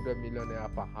 100 million naira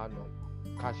per annum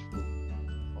cash flow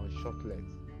on shortlet.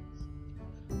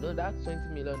 No, that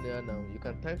 20 million naira now, you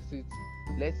can times it.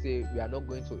 Let's say we are not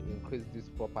going to increase this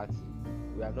property,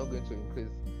 we are not going to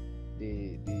increase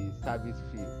the service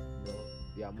fee,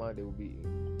 the amount they will be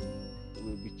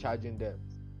charging them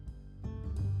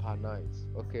per night.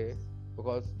 Okay,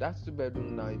 because that's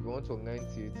 2-bedroom now, if you want to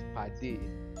rent it per day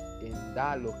in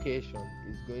that location,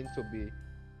 is going to be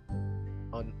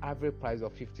on average price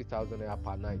of 50,000 naira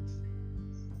per night.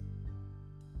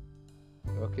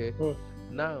 Okay.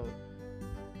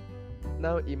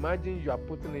 Now imagine you are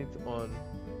putting it on,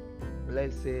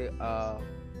 let's say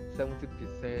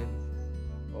 70%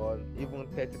 or even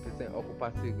 30%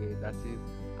 occupancy rate. That is,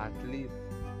 at least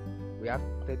we have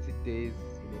 30 days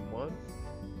in a month,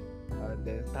 and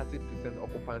then 30%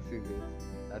 occupancy rate.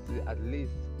 That is at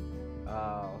least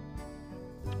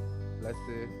let's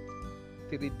say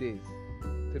 3 days.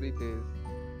 Is it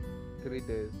 3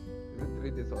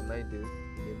 days or 9 days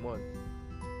in a month?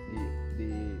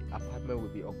 The apartment will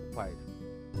be occupied.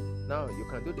 Now you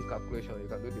can do the calculation, you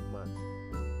can do the math.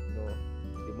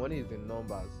 The money is in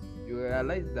numbers. You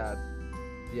realize that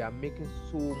they are making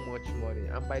so much money,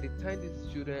 and by the time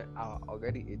these children are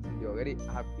already 18, they already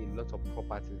have a lot of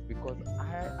properties. Because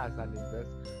I, as an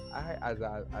investor,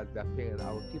 as their parent,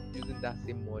 I will keep using that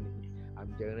same money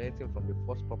I'm generating from the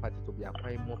first property to be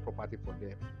acquiring more property for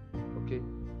them. Okay,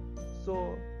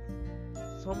 so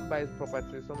some buy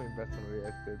property, some invest in real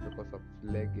estate because of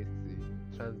legacy,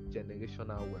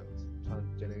 transgenerational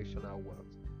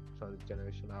wealth.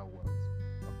 transgenerational wealth.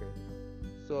 Okay.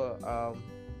 So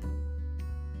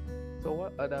so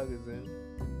what other reason?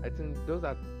 I think those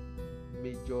are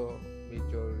major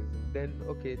major reasons. Then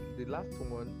okay, the last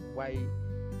one, why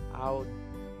how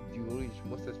the rich,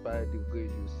 most especially the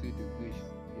rich, you see the rich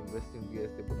investing in real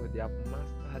estate because they have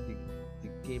mastered the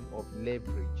game of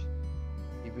leverage.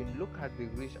 If you look at the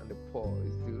rich and the poor,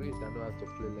 it's the rich that know how to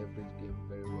play leverage game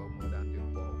very well more than the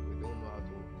poor. We don't know how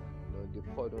to, the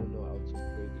poor don't know how to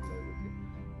play the leverage game.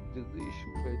 The rich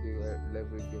play the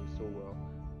leverage game so well.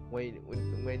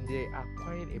 When they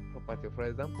acquire a property, for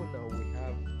example, now we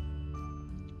have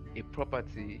a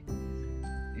property.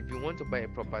 If you want to buy a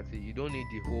property, you don't need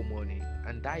the whole money,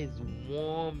 and that is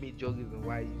one major reason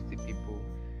why you see people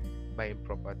buying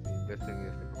property, investing in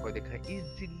real estate, because they can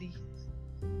easily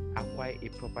acquire a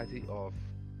property of,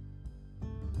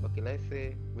 okay, let's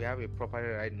say we have a property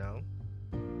right now.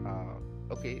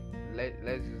 Okay,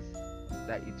 let's use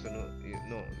that it's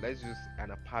no, let's use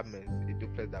an apartment, a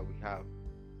duplex that we have.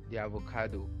 The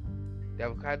avocado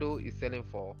is selling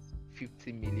for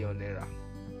 50 million naira.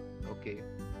 Okay,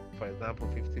 for example,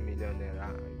 50 million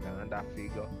naira is another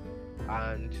figure,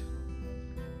 and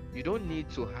you don't need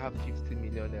to have 50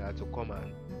 million naira to come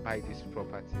and buy this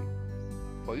property.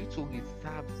 For you to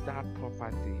reserve that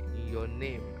property in your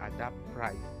name at that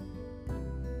price,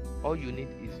 all you need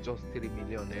is just 3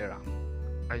 million naira,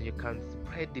 and you can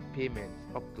spread the payments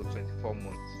up to 24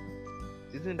 months.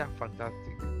 Isn't that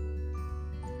fantastic?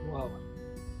 Wow.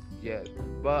 Yes,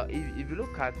 but if you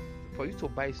look at, for you to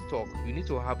buy stock, you need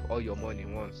to have all your money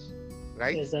once,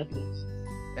 right? Exactly.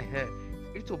 Uh-huh.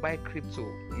 If you to buy crypto,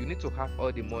 you need to have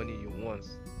all the money you want.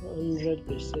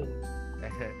 100%.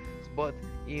 Uh-huh. But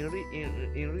in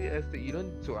real estate, you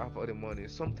don't need to have all the money.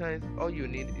 Sometimes all you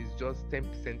need is just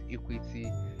 10% equity,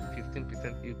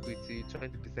 15% equity,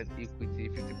 20% equity,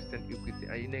 50% equity,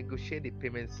 and you negotiate the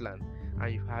payment plan,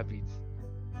 and you have it.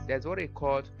 There's what they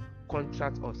call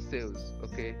contract of sales.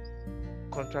 Okay,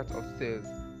 contract of sales,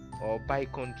 or buy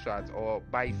contract, or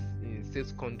buy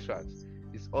sales contract.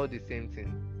 It's all the same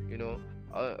thing.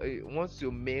 Once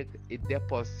you make a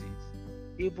deposit,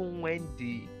 even when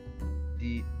the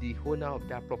owner of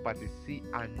that property see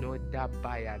another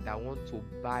buyer that want to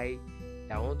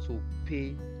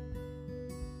pay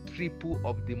triple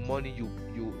of the money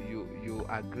you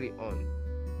agree on,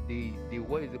 the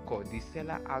what is it called, the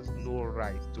seller has no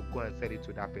right to go and sell it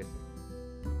to that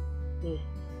person.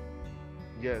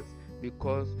 Yes,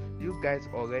 because you guys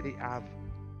already have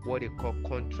what they call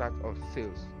contract of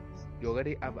sales. You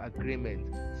already have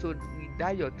agreement. So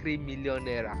that your 3 million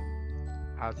naira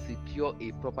have secured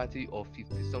a property of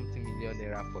 50 something million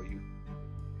naira for you.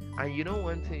 And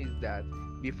one thing is that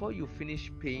before you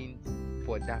finish paying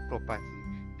for that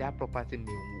property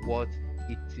may worth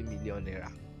 80 million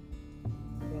naira.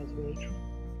 That's very true.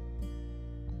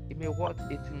 It may worth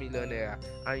 80 million naira,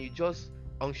 and you just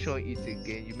auction it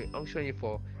again. You may auction it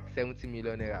for 70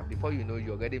 million naira. Before you know,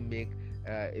 you already make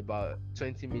about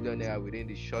 20 million naira within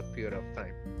the short period of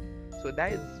time. So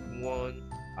that is one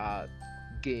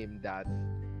game that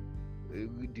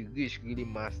the rich really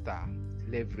master,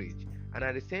 leverage. And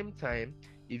at the same time,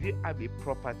 if you have a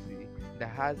property that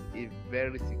has a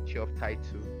very secure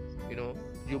title,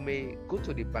 you may go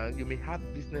to the bank, you may have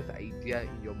business idea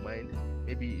in your mind.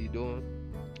 Maybe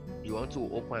you want to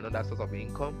open another source of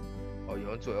income, or you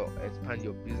want to expand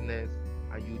your business,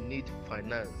 and you need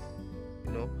finance.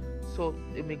 So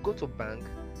you may go to bank.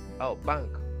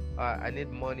 I need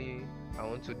money, I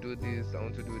want to do this, I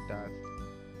want to do that.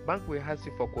 Bank will ask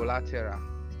you for collateral.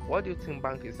 What do you think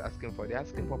bank is asking for? They're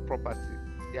asking for property.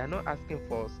 They are not asking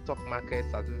for stock market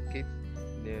certificates,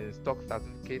 the stock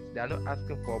certificates. They are not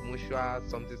asking for mutual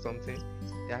something.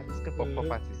 They are asking for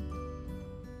property.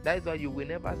 That is why you will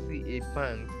never see a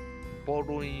bank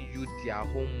borrowing you their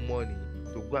own money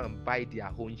to go and buy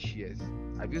their own shares.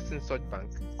 Have you seen such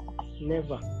bank?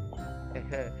 Never.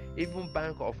 Even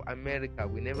Bank of America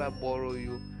will never borrow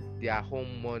you their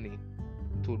own money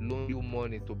to loan you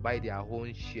money to buy their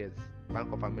own shares,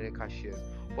 Bank of America shares.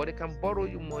 But they can borrow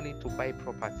you money to buy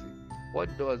property.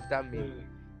 What does that mean?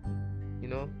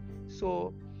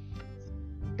 So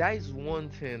that is one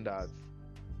thing that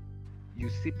you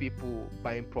see people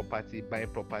buying property. They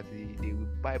will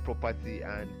buy property,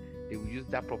 and they will use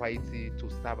that property to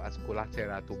serve as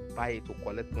collateral, to buy it, to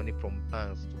collect money from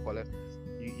banks, to collect.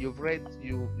 You've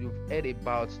heard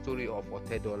about story of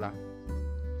Otedola,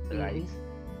 right?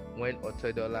 When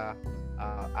Otedola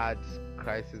had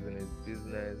crisis in his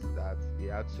business, that he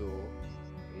had to,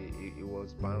 he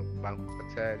was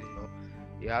bankrupted.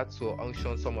 He had to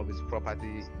auction some of his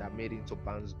property that made him to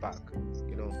bounce back.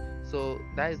 So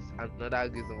that is another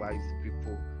reason why you see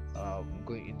people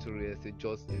going into real estate,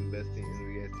 just investing in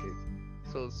real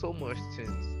estate. So much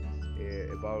things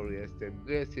about real estate.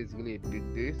 Real estate is really a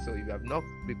big deal. So if you have not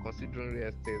been considering real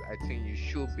estate, I think you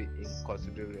should be in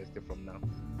considering real estate from now.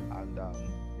 And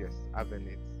yes, having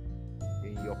it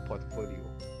in your portfolio,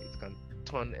 it can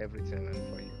turn everything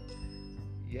around for you.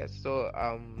 Yes. So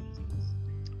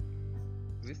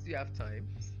we still have time.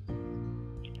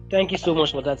 Thank you so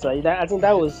much for that, sir. I think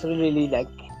that was really like.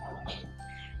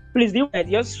 Please, do you mind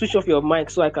just switch off your mic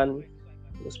so I can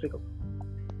speak up?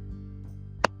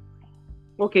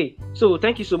 Okay, so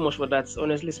thank you so much for that.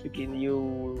 Honestly speaking,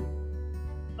 you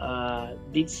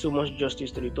did so much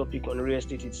justice to the topic on real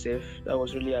estate itself. That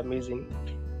was really amazing.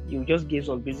 You just gave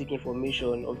some basic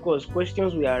information. Of course,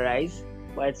 questions will arise,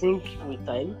 but I think with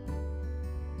time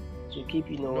to keep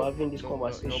having this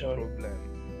conversation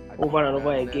over and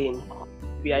over again,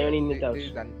 we are ironing it out. This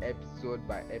is an episode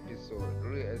by episode.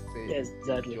 Real estate. Yes,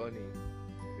 exactly.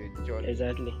 The journey.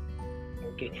 Exactly.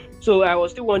 Okay. So I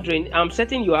was still wondering. I'm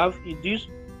certain you do.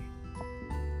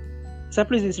 Sir,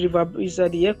 please, is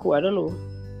the echo? I don't know.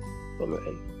 From your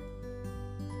end.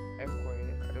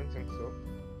 Echoing? I don't think so.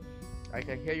 I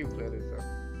can hear you clearly, sir.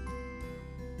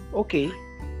 Okay.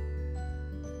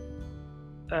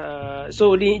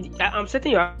 So I'm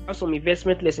certain you have some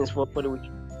investment lessons for the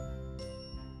week.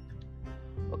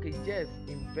 Okay, yes,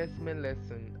 investment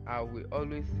lesson I will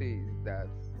always say is that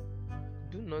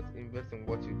do not invest in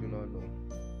what you do not know.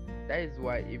 That is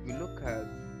why if you look at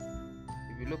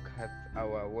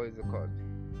our, what is it called?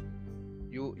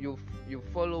 You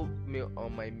follow me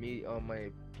on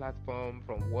my platform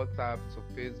from WhatsApp to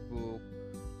Facebook.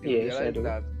 You Yes, I do.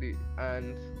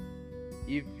 And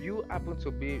if you happen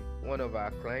to be one of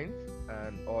our clients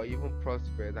or even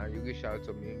prospect and you reach out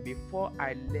to me, before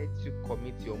I let you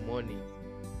commit your money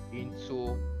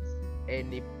into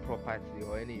any property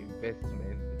or any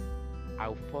investment,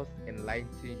 I'll first enlighten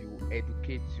you,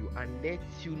 educate you, and let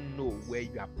you know where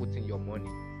you are putting your money.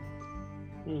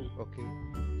 Okay,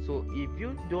 so if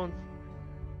you don't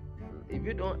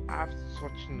have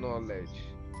such knowledge,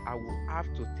 I will have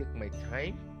to take my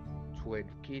time to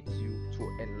educate you,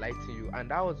 to enlighten you.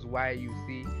 And that was why you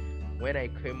see when I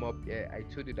came up here, I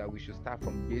told you that we should start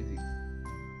from basics,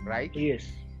 right? Yes.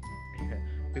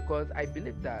 Because I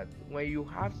believe that when you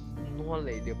have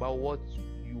knowledge about what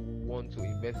you want to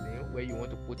invest in, where you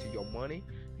want to put your money,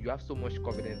 you have so much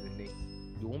confidence in it.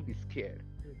 You won't be scared.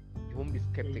 You won't be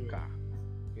skeptical.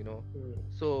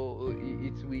 So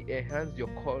it will enhance your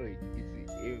courage. It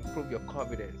will improve your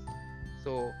confidence.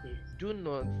 So do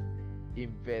not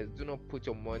invest. Do not put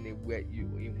your money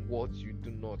in what you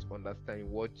do not understand,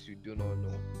 what you do not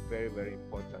know. Very, very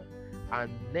important.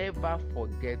 And never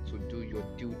forget to do your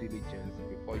due diligence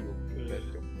before you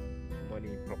invest your money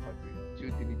in property.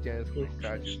 Due diligence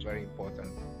research is very important.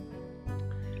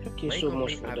 Okay, so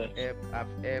much for that.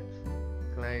 I've helped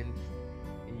clients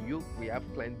in UK. We have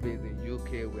clients based in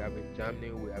UK. We have in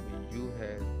Germany. We have in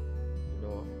US.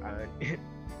 And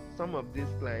some of these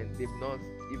clients, they've not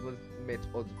even met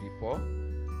us before.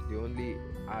 They only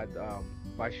had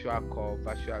virtual call,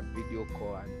 virtual video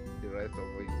call, and the rest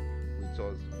of it with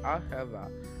us. However,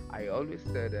 I always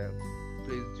tell them,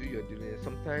 please do your diligence.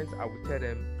 Sometimes I will tell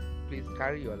them, please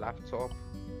carry your laptop,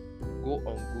 go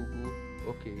on Google.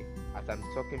 Okay, as I'm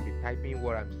talking, be typing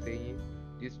what I'm saying.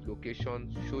 This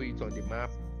location, show it on the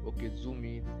map. Okay, zoom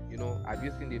in. Have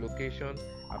you seen the location?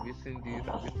 Have you seen this?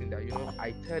 Have you seen that?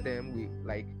 I tell them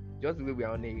just the way we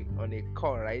are on a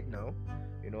call right now.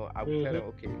 I will tell them,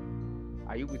 okay,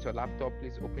 are you with your laptop?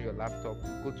 Please open your laptop,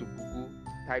 go to Google,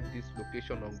 type this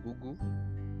location on Google.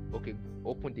 Okay,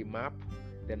 open the map.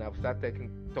 Then I'll start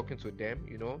talking to them,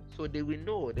 so they will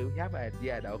know, they will have an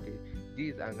idea that okay,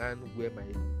 this is around where my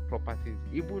property is,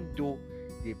 even though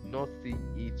they've not seen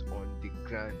it on the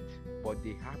ground, but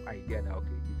they have idea that okay,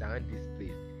 it's around this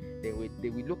place. They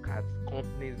will look at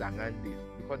companies around this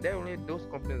because they're only those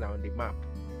companies are on the map,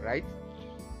 right?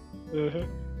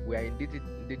 We are in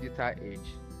digital age,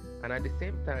 and at the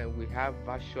same time we have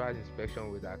virtual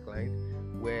inspection with our client,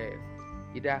 where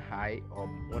either I or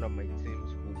one of my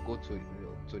teams will go to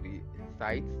the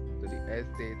site, to the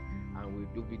estate, and we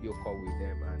do video call with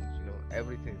them, and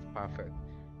everything is perfect.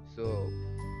 So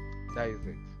that is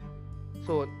it.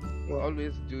 So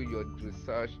always do your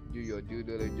research, do your due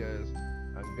diligence,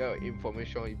 and get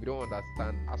information. If you don't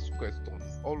understand, ask questions.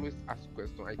 Always ask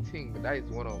questions. I think that is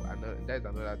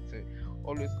another thing.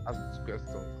 Always ask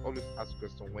questions. Always ask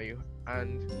questions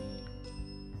and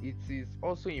it is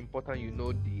also important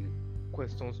the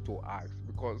questions to ask,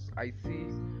 because I see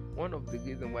one of the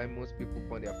reasons why most people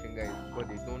point their finger is because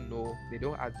they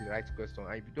don't ask the right question.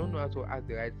 And if you don't know how to ask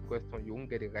the right question, you won't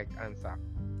get the right answer.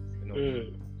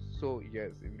 So yes,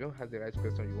 if you don't have the right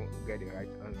question, you won't get the right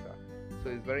answer.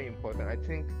 So it's very important. I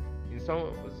think in some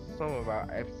of our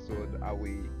episodes, I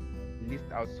will list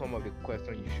out some of the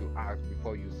questions you should ask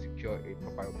before you secure a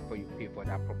property, before you pay for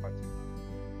that property.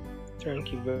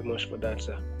 Thank you very much for that,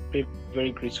 sir. Very,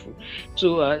 very grateful.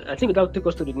 So I think that will take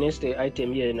us to the next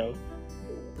item here now.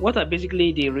 What are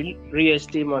basically the real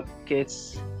estate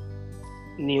markets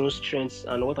news trends,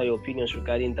 and what are your opinions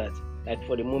regarding that? Like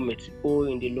for the moment, or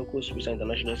in the local space and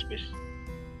international space?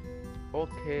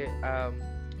 Okay.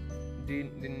 The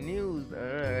news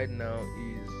right now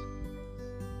is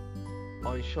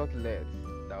on shortlet.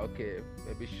 That okay,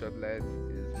 maybe shortlet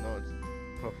is not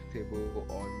profitable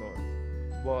or not.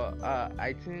 But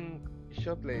I think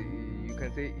shortlet you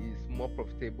can say is more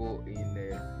profitable in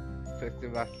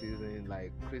festival season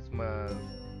like Christmas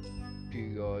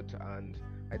period, and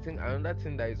I think another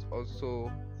thing that is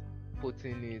also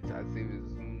putting it as if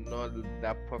it's not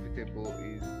that profitable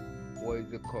is what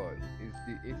is it called? Is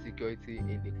the insecurity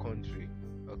in the country.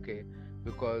 Okay,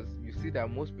 because you see that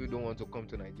most people don't want to come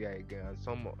to Nigeria again, and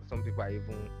some people are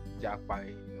even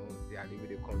jackpotting. They are leaving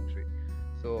the country.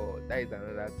 So that is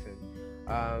another thing.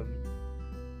 Um,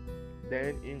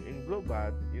 then in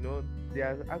global,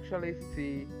 there's actually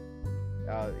still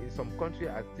in some countries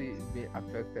are still being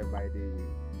affected by the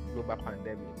global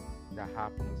pandemic that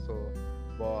happened. So,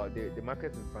 but the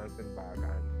market is bouncing back,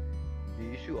 and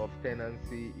the issue of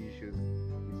tenancy issues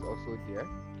is also there.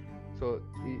 So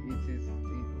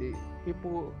the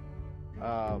people.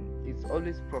 It's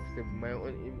always profitable.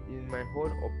 In my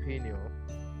whole opinion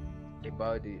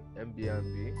about the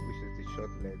Airbnb, which is the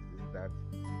short let, is that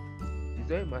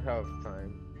it's only a matter of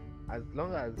time. As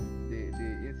long as the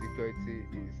insecurity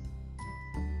is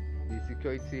the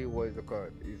security, what is it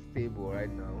called, is stable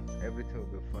right now, everything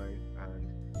will be fine, and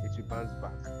it will bounce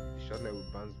back. The short let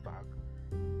will bounce back,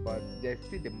 but there's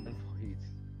still demand for it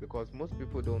because most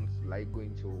people don't like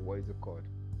going to what is it called,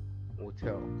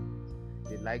 hotel.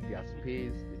 They like their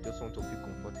space. They just want to be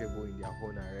comfortable in their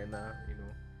own arena,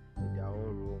 in their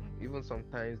own room. Even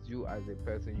sometimes you as a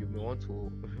person, you may want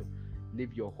to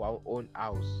leave your own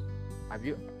house. Have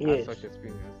you had Yes. such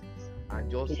experience? And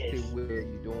just stay Yes. where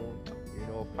you don't,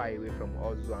 far away from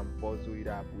hustle and bustle,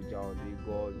 either Abuja or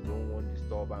Lagos. You don't want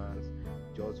disturbance.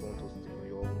 Just want to stay on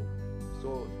your own.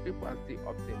 So people are still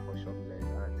opting for shopless,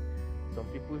 and some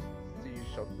people still use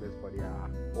shopless for their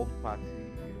own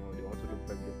party. They want to do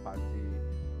birthday party,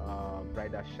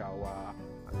 bridal shower,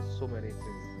 and so many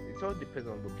things. It all depends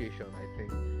on location, I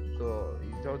think. So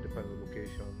it all depends on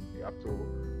location. You have to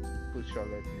put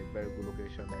Charlotte in a very good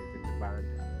location that is in demand,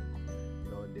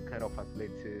 and the kind of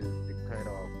facilities, the kind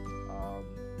of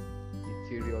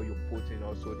interior you put in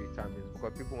also determines,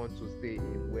 because people want to stay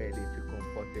in where they feel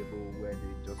comfortable, where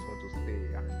they just want to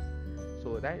stay, and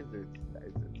so that is it.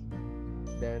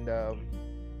 Then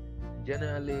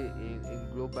generally in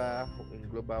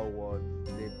global world,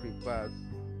 they prefer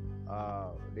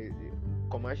the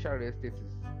commercial real estate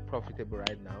is profitable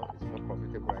right now. It's more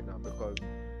profitable right now because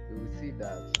you will see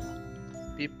that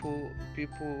people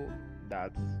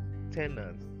that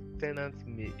tenants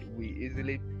we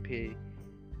easily pay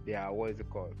their, what is it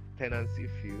called, tenancy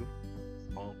fee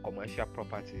on commercial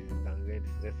properties than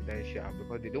residential,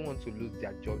 because they don't want to lose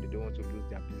their job, they don't want to lose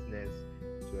their business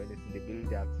to anything. They believe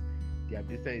that their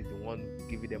business is the one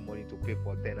giving them money to pay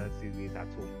for tenancy rate at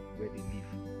home where they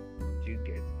live. Do you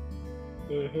get?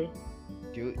 Mm-hmm.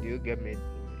 Do you get me?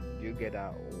 Do you get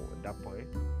that point?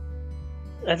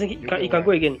 I think You you get can go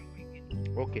why? again.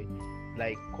 Okay,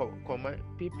 like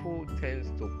people tends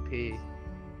to pay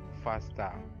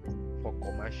faster for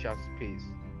commercial space,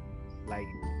 like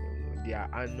their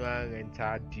annual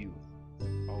rental due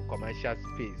on commercial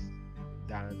space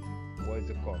than what is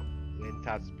it called,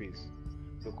 rental space,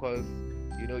 because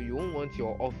you won't want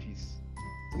your office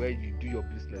where you do your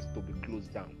business to be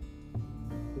closed down.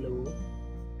 No.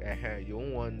 You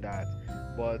won't want that.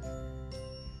 But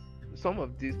some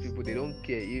of these people, they don't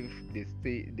care if they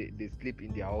sleep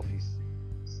in their office.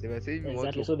 They will say, if you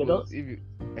want Exactly. to So they close,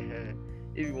 don't.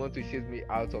 if you want to chase me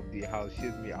out of the house,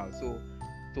 chase me out. So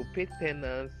to pay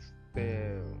tenants,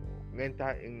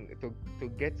 rental to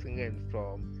get rent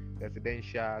from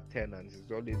residential tenants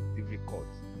is always difficult.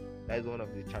 That is one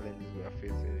of the challenges we are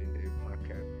facing in the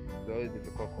market. It's always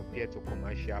difficult compared to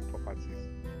commercial properties.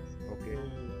 Okay.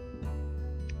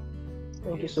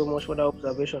 Thank you so Yes. much for that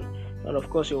observation, and of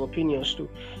course your opinions too.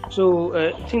 So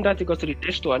I think that takes us to the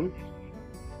next one.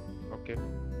 Okay.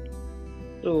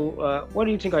 So what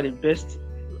do you think are the best?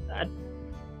 I,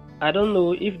 I don't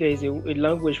know if there is a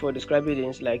language for describing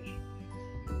this. Like,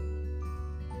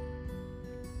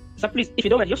 so please, if you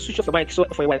don't mind, just switch off the mic so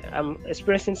for a while. I'm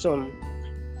experiencing some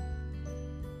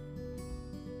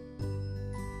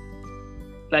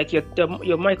Like your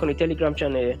mic on the Telegram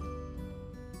channel.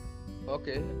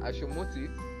 Okay, I should mute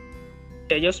it.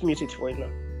 Yeah, just mute it for it now.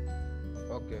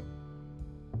 Okay.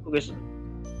 Okay, so,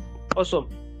 awesome.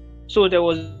 So there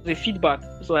was a feedback.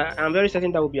 So I'm very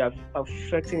certain that would be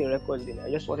affecting the recording. I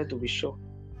just wanted to be sure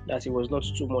that it was not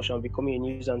too much and becoming a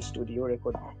nuisance to the whole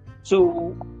record.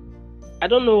 So I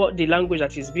don't know what the language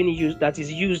that is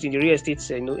used in the real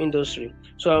estate industry.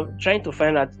 So I'm trying to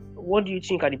find out, what do you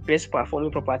think are the best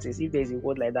performing properties, if there is a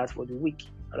word like that, for the week,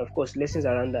 and of course lessons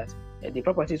around that. The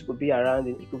properties could be around,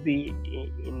 it could be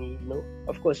in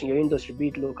of course in your industry, be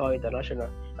it local or international,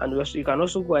 and also you can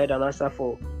also go ahead and answer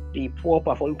for the poor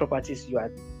performing properties you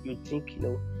think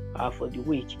are for the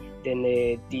week. Then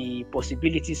the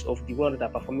possibilities of the ones that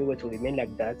are performing well to remain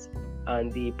like that,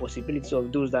 and the possibilities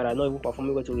of those that are not even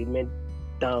performing well to remain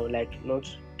down, like not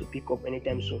to pick up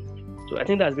anytime soon. So I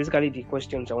think that's basically the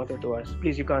questions I wanted to ask.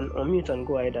 Please, you can unmute and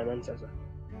go ahead and answer, sir.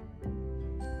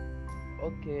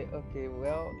 Okay.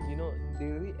 Well, the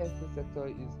real estate sector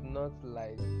is not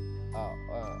like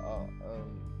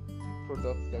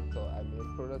product sector. I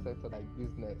mean, product sector like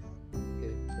business.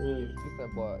 Okay, it's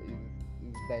business, but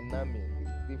it's dynamic.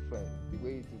 It's different. The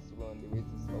way it is run, the way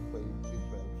it is operated is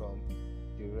different from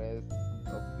the rest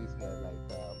of business, like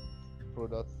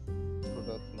product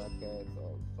market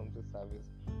or something service.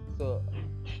 So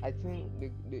I think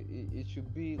it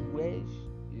should be where is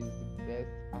the best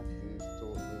access to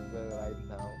invest right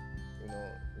now,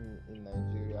 in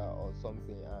Nigeria or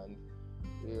something, and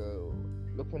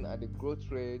looking at the growth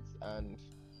rates, and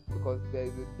because there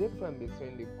is a difference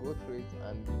between the growth rate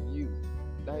and the yield.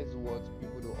 That is what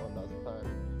people don't understand.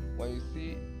 When you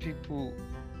see people,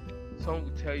 some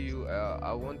will tell you,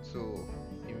 I want to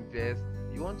invest.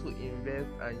 You want to invest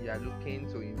and you are looking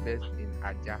to invest in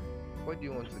Aja. What do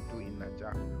you want to do in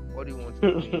Aja? What do you want to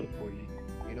do in Ikoyi?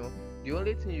 The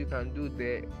only thing you can do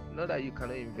there, not that you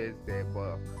cannot invest there,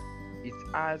 but it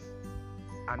has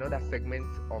another segment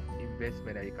of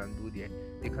investment that you can do there.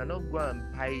 You cannot go and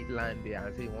buy land there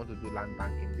and say you want to do land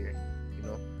banking there.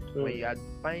 When you are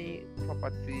buying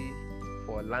property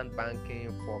for land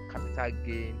banking, for capital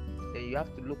gain, then you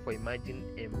have to look for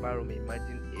emerging environment,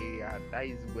 emerging area. That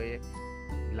is where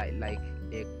like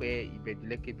Ekpe,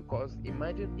 Ibejuleke, because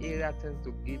emerging area tends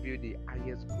to give you the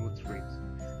highest growth rate,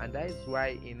 and that is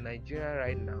why in Nigeria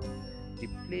right now, the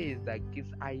place that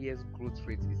gives highest growth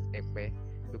rate is Ekpe,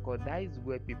 because that is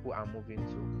where people are moving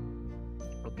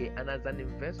to. Okay, and as an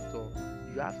investor,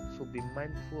 you have to be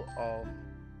mindful of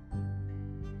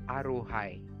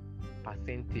ROI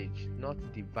percentage, not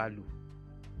the value.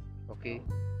 Okay,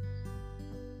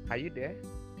 are you there?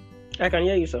 I can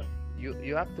hear you, sir.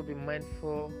 You have to be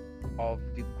mindful of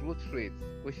the growth rate,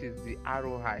 which is the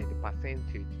ROI, the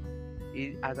percentage.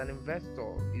 As an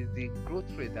investor, is the growth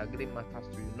rate that really matters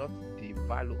to you, not the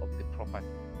value of the property.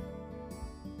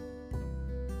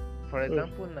 For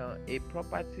example, now a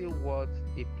property worth,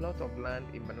 a plot of land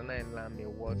in Banana Island may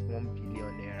worth 1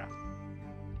 billion naira.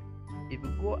 If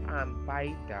you go and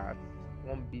buy that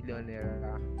 1 billion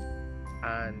naira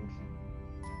and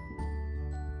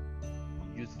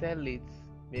you sell it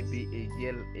maybe a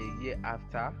year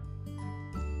after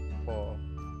for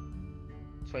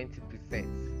 20%,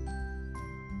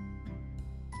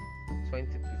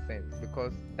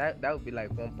 because that would be like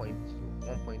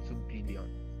 1.2 billion.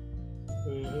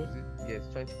 Yes,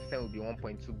 20% would be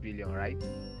 1.2 billion, right?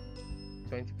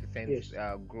 20% Yes.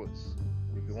 Growth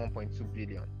would be 1.2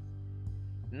 billion.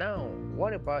 Now,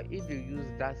 what about if you use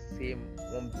that same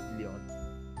 1 billion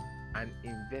and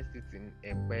invest it in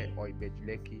Ekpe or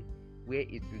Ibejuleke, where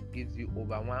it will give you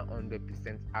over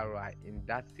 100% ROI in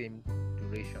that same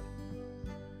duration?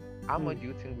 How much do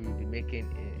you think we will be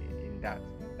making in that?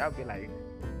 That would be like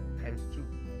times 2.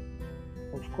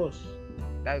 Of course.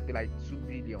 That would be like 2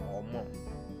 billion or more.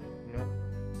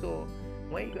 So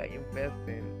when you are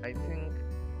investing, I think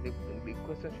the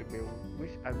question should be,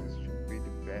 which assets should be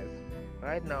the best?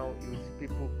 Right now, you see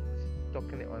people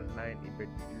talking online,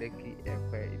 Ibejuleke,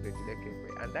 Ekpe,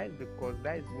 and that is because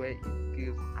that is where it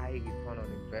gives high return on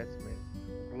investment,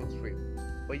 growth rate.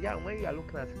 But yeah, when you are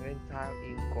looking at rental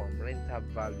income, rental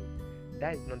value,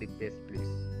 that is not the best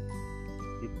place.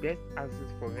 The best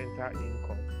assets for rental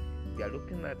income, you are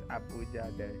looking at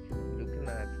Abuja, then looking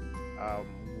at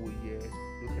Wuye,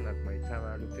 looking at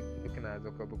Maitama, looking at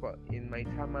Zoko, because in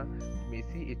Maitama you may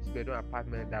see a 2-bedroom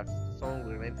apartment that someone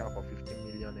will rent out for 15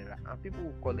 million naira and people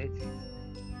will collect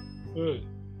it.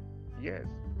 Yes.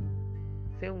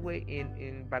 Same way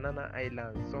in Banana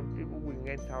Island, some people will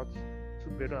rent out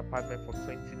 2-bedroom apartment for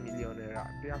 20 million naira.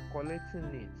 They are collecting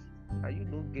it, and you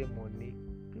don't get money.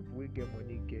 People will get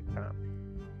money, get time.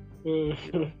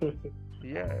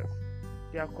 Yes.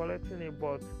 they are collecting it,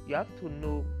 but you have to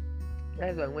know.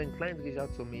 That's why when clients reach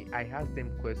out to me, I ask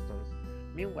them questions.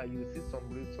 Meanwhile, you see some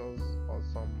realtors or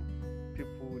some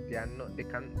people, they are not,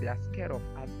 they are scared of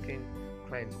asking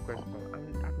clients questions.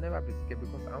 I've never been scared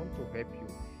because I want to help you.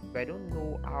 If I don't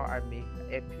know how I may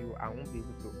help you, I won't be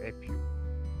able to help you.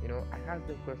 I ask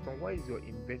them question, what is your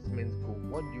investment goal?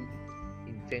 What do you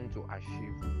intend to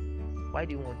achieve? Why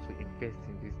do you want to invest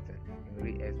in this thing, in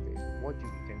real estate? What do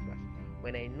you intend to achieve?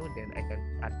 When I know, then I can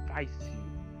advise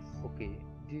you, okay,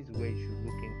 this is where you should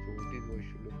look into, this is where you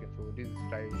should look into, this is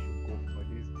where you should go for,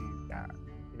 this, that,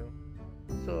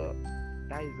 So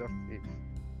that is just it.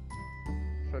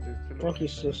 So thank you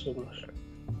so much.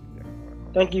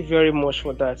 Thank you very much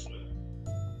for that.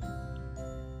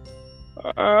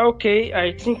 Okay,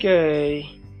 I think,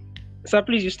 sir,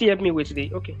 please, you still help me with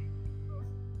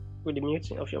with the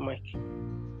muting of your mic.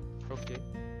 Okay.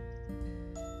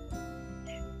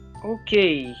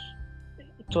 Okay,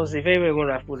 it was a very, very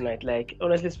wonderful night. Like,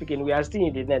 honestly speaking, we are still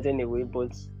in the night anyway,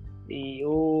 but the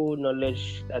whole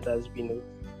knowledge that has been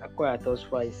acquired thus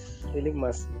far is really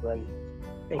massive. And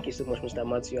thank you so much, Mr.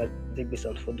 Matthew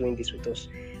Adegbesan, for doing this with us.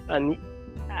 And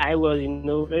I was,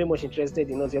 very much interested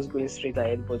in not just going straight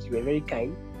ahead, but you were very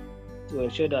kind to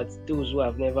ensure that those who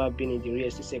have never been in the real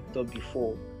estate sector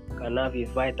before can have a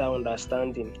vital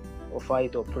understanding of how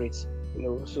it operates.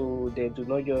 So they do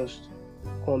not just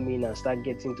come in and start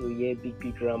getting to hear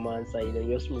big grammars and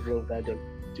just move on without them.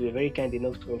 So we're very kind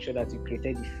enough to ensure that you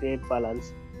created a fair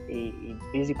balance, a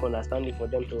basic understanding for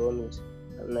them to run with.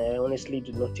 And I honestly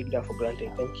do not take that for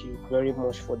granted. Thank you very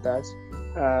much for that.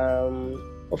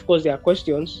 Of course, there are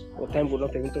questions, but time will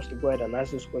not permit us to go ahead and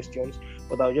ask those questions.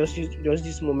 But I'll just use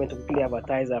this moment to quickly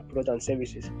advertise our product and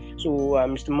services. So,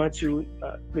 Mr. Matthew,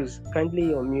 please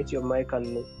kindly unmute your mic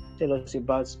and tell us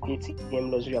about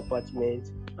ATM Luxury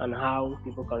Apartments and how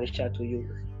people can reach out to you.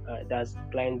 That's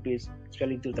client base,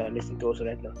 especially those that are listening to us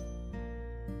right now.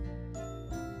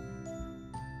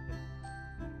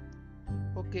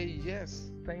 Okay,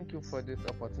 yes, thank you for these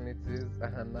opportunities,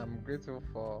 and I'm grateful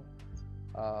for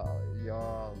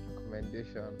your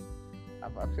recommendation.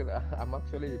 I'm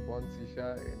actually a born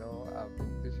teacher. I've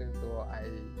been teaching, so I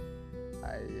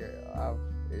have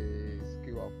a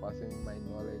skill of passing my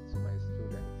knowledge to my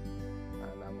students.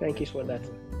 And thank you for that.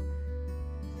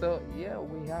 So yeah,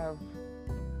 we have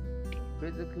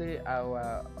basically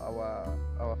our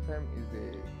firm is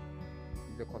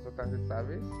a consultancy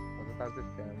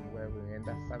firm where we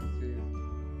render services.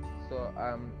 So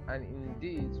and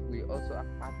indeed we also have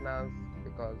partners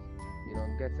because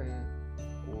getting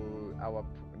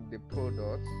the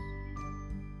products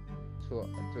to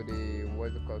the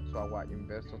to our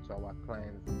investors, to our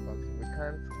clients, because we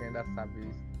can't render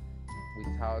service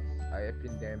without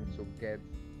helping them to get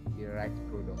the right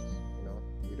products.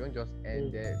 We don't just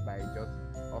end there by just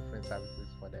offering services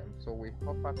for them. So we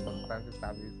offer consultancy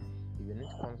service. If you need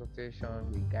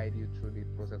consultation, we guide you through the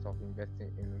process of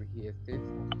investing in real estate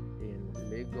in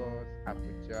Lagos,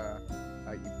 Abuja,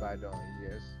 Ibadan.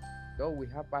 Yes, though we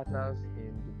have partners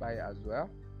in Dubai as well,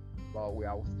 but we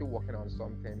are still working on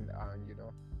something, and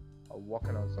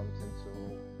working on something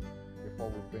before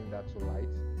we bring that to light.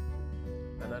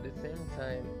 And at the same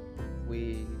time,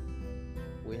 we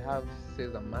have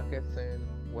sales and marketing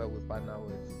where we partner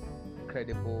with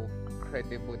credible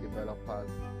developers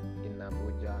in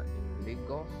Abuja, in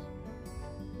Lagos.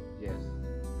 Yes,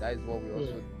 that is what we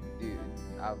also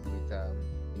have with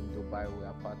in Dubai. We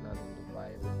are partners in Dubai.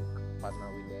 We partner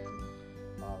with them.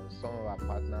 Some of our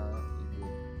partners, if you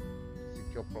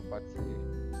secure property,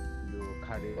 you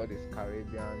carry all this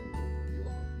Caribbean,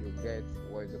 you get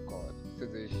what is it called,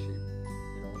 citizenship.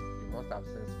 You must have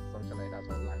seen something like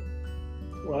that online.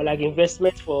 Well, like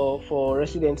investment for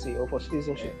residency or for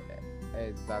citizenship.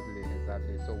 Exactly.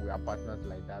 So we are partners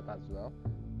like that as well,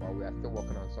 but we are still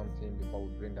working on something before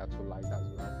we bring that to light as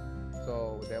well.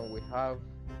 So then we have,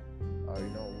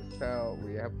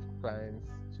 we help clients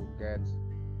to get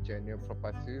genuine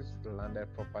properties, landed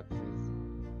properties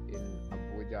in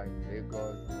Abuja, in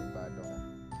Lagos, in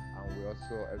Ibadan, and we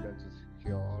also help them to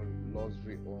secure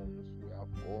luxury homes. We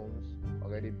have homes,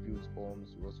 already built homes.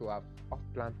 We also have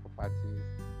off-plan properties.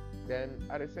 Then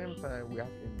at the same time, we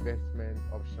have investment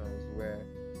options where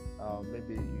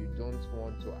maybe you don't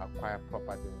want to acquire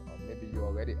property, or maybe you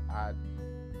already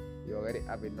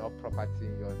have enough property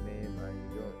in your name,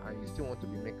 and you still want to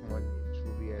be making money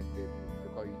through real estate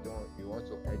because you want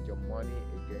to hedge your money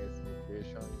against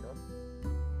inflation.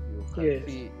 You can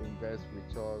still invest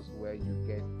with us where you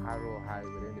get ROI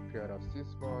within the period of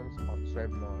 6 months or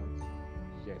 12 months.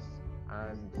 Yes,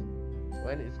 and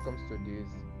when it comes to this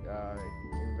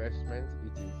investment,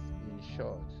 it is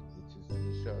insured. It is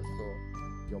insured. So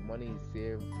your money is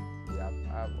saved. We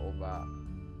have over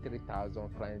 3,000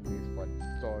 client base for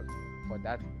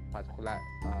that particular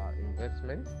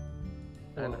investment.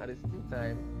 And at the same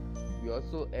time, we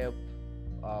also help.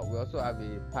 We also have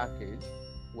a package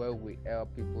where we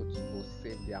help people to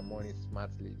save their money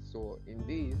smartly. So in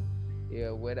this,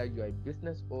 whether you are a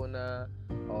business owner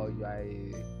or you are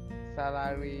a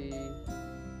salary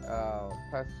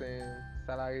person,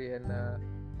 salary earner,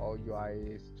 or you are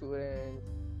a student,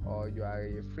 or you are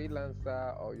a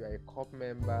freelancer, or you are a corp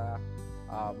member,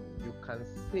 you can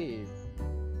save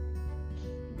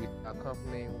with a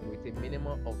company with a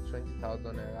minimum of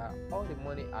 20,000 naira. All the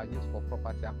money are used for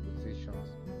property acquisitions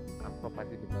and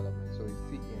property development. So it's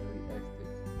still in real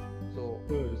estate. So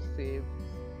you save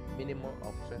minimum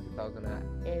of 20,000 naira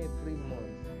every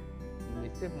month. You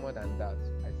may save more than that.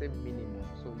 I say minimum.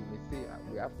 So you may say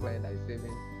we have clients that is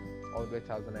saving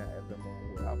 100,000 naira every month.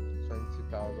 We have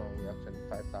 20,000. We have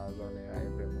 25,000 naira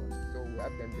every month. So we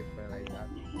have them different like that.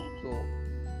 So,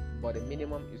 but the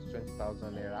minimum is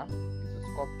 20,000 naira. It is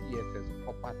called PSS,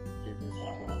 Property Savings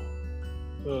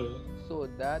Scheme. So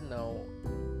that now,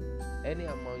 any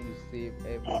amount you save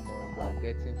every month, you are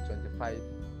getting 25%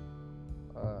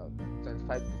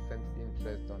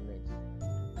 interest on it.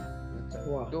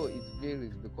 Wow. Though it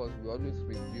varies because we always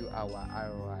review our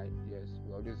ROI. Yes,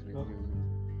 we always review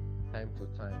it time to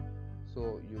time.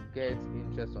 So you get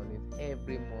interest on it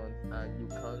every month, and you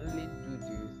can only do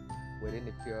this within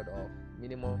a period of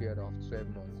minimum period of 12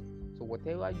 months. So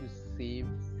whatever you save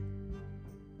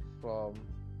from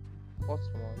first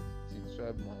month to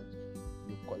 12 months,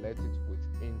 you collect it with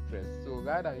interest. So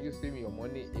rather than you saving your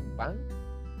money in bank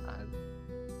and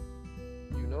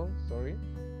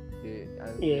they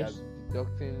are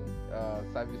deducting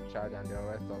service charge and the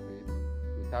rest of it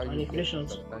without you getting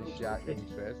substantial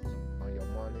interest on your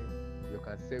money, you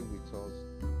can save with us.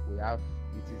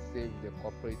 It is saved with the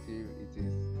cooperative. It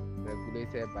is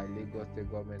regulated by Lagos State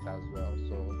government as well.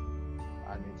 So,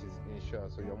 and it is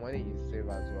insured. So your money is safe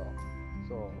as well.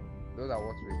 So those are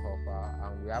what we offer,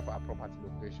 and we have our property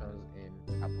locations in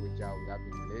Abuja. We have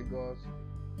in Lagos.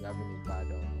 We have in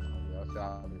Ibadan, and we also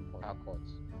have in Port Harcourt.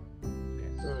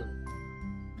 Yes.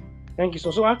 Thank you.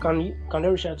 So how can they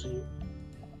reach out to you?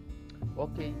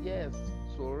 Okay, yes.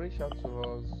 So reach out to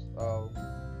us.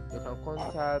 You can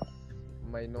contact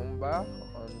my number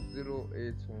on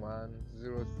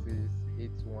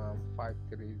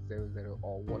 08106815300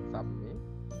 or WhatsApp me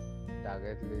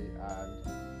directly,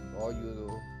 or you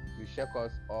check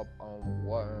us up on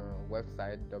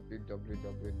website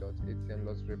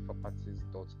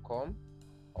www.atmluxuryproperties.com,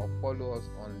 or follow us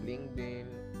on LinkedIn,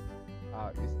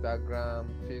 Instagram,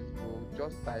 Facebook.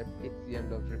 Just type ATM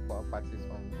Luxury Properties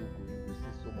on Google. You will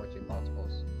see so much about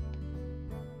us.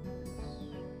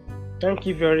 Thank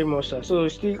you very much, sir. So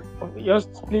still,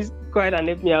 just please go ahead and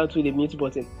help me out with the mute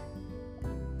button.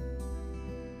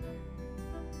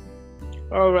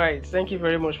 All right. Thank you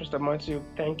very much, Mr. Matthew.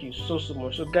 Thank you so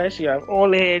much. So guys, you have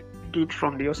all heard it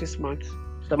from the horse's mouth.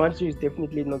 Mr. Matthew is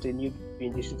definitely not a newbie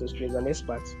in this industry. He's an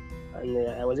expert. And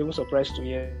I was even surprised to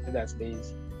hear that there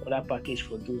is another package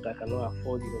for those that cannot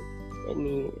afford,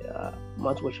 any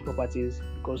mouth-watering properties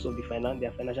because of their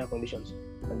financial conditions.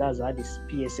 And that's how this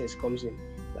PSS comes in,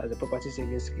 as the property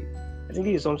savings scheme. I think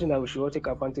this is something that we should all take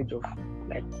advantage of,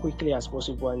 like quickly as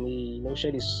possible, and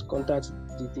share this contact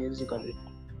details. You can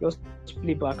just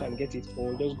play back and get it,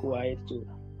 or just go ahead to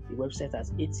the website at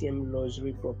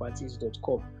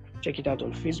atmluxuryproperties.com. Check it out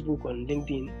on Facebook, on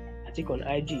LinkedIn. I think on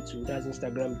IG too, that's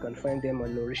Instagram. You can find them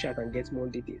and reach out and get more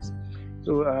details.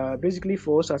 So basically,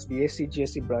 for us as the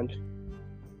SCGSC brand,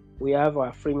 we have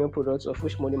our freemium products, of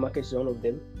which Money Market is one of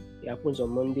them. It happens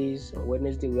on Mondays. On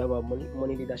Wednesday, we have our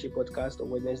Money Leadership podcast. On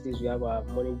Wednesdays, we have our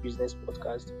Money Business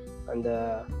podcast. And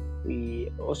we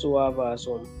also have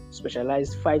some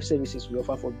specialized 5 services we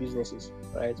offer for businesses,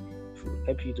 right? To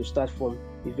help you to start from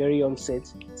the very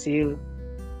onset till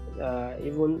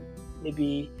even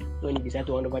maybe when you decide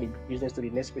to hand over the business to the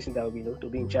next person that will be to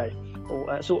be in charge.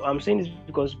 So I'm saying this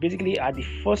because basically, the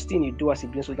first thing you do as a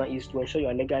business owner is to ensure you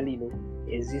are legally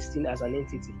existing as an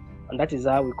entity, and that is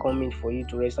how we come in for you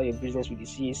to register your business with the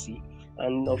CAC,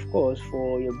 and of course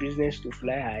for your business to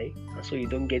fly high, and so you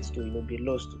don't get to be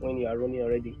lost when you are running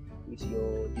already with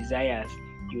your desires.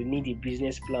 You need a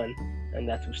business plan, and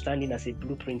that will stand in as a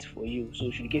blueprint for you. So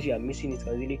in case you are missing it, you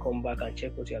can really come back and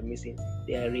check what you are missing.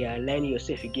 Then realign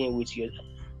yourself again with your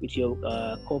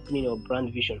company or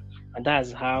brand vision, and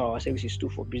that's how our services too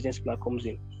for business plan comes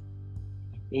in.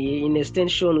 In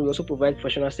extension, we also provide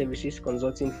professional services,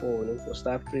 consulting for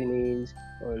staff trainings,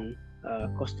 on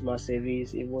customer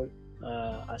service, even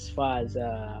as far as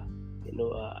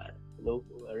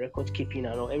record keeping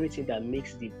and all, everything that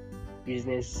makes the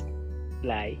business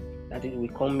fly, that it will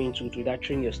come into to that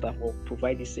train your staff or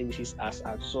provide these services as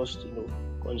outsourced,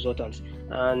 consultants.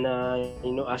 And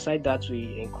aside that,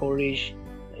 we encourage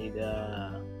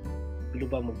the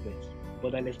global movement,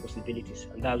 borderless possibilities,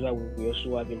 and that's why we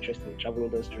also have interest in the travel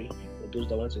industry for those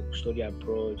that want to study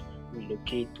abroad,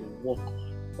 relocate to work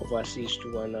overseas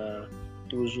to, and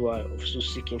those who are also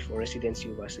seeking for residency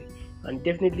overseas. And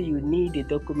definitely you need a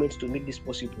document to make this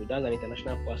possible. That's an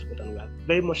international passport, and we are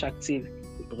very much active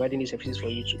in providing these services for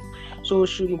you too. So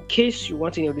should in case you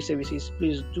want any of these services,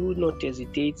 please do not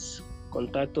hesitate.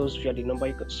 Contact us via the number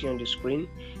you can see on the screen,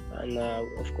 and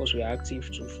of course we are active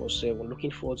 24/7.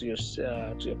 Looking forward to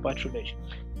your patronage.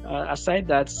 Aside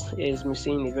that, is me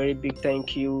saying a very big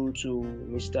thank you to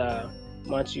Mr.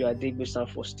 Matthew Adegbesan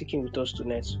for sticking with us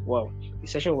tonight. Wow, the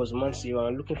session was massive.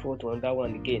 I'm looking forward to that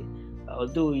one again.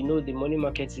 Although the money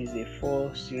market is a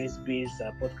 4 series based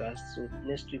podcast, so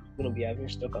next week we're going to be having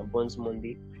stock and bonds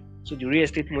Monday. So the real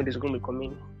estate Monday is going to be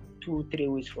coming 2-3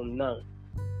 weeks from now.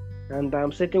 And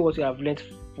I'm certain what you have learned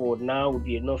for now will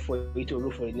be enough for you to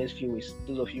look for the next few weeks.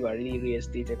 Those of you who are really real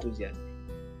estate enthusiasts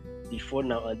before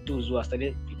now, and those who are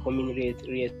started becoming real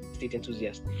estate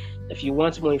enthusiasts. If you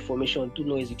want more information, do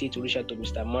not hesitate to reach out to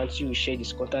Mr. Matthew. We share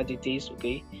his contact details,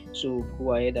 okay? So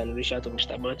go ahead and reach out to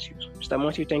Mr. Matthew. Mr.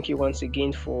 Matthew, thank you once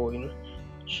again for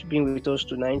being with us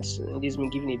tonight. And this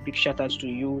means giving a big shout out to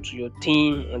you, to your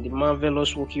team, and the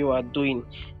marvelous work you are doing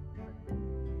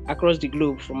across the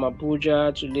globe, from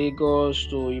Abuja to Lagos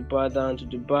to Ibadan to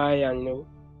Dubai, and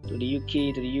to the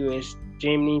UK, to the US,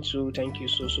 Germany too. Thank you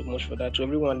so much for that. To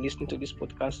everyone listening to this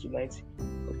podcast tonight,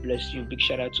 God bless you. Big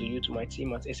shout out to you, to my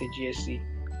team at SAGSC.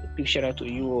 A big shout out to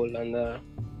you all.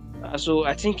 And so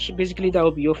I think basically that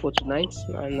will be all for tonight.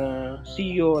 And see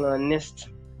you all on our next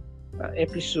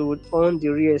episode on the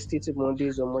Real Estate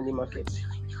Mondays on Money Market.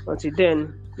 Until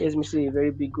then, let me say a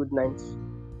very big good night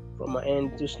from my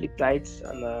end. To sleep tight,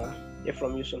 and hear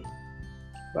from you soon.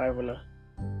 Bye for now.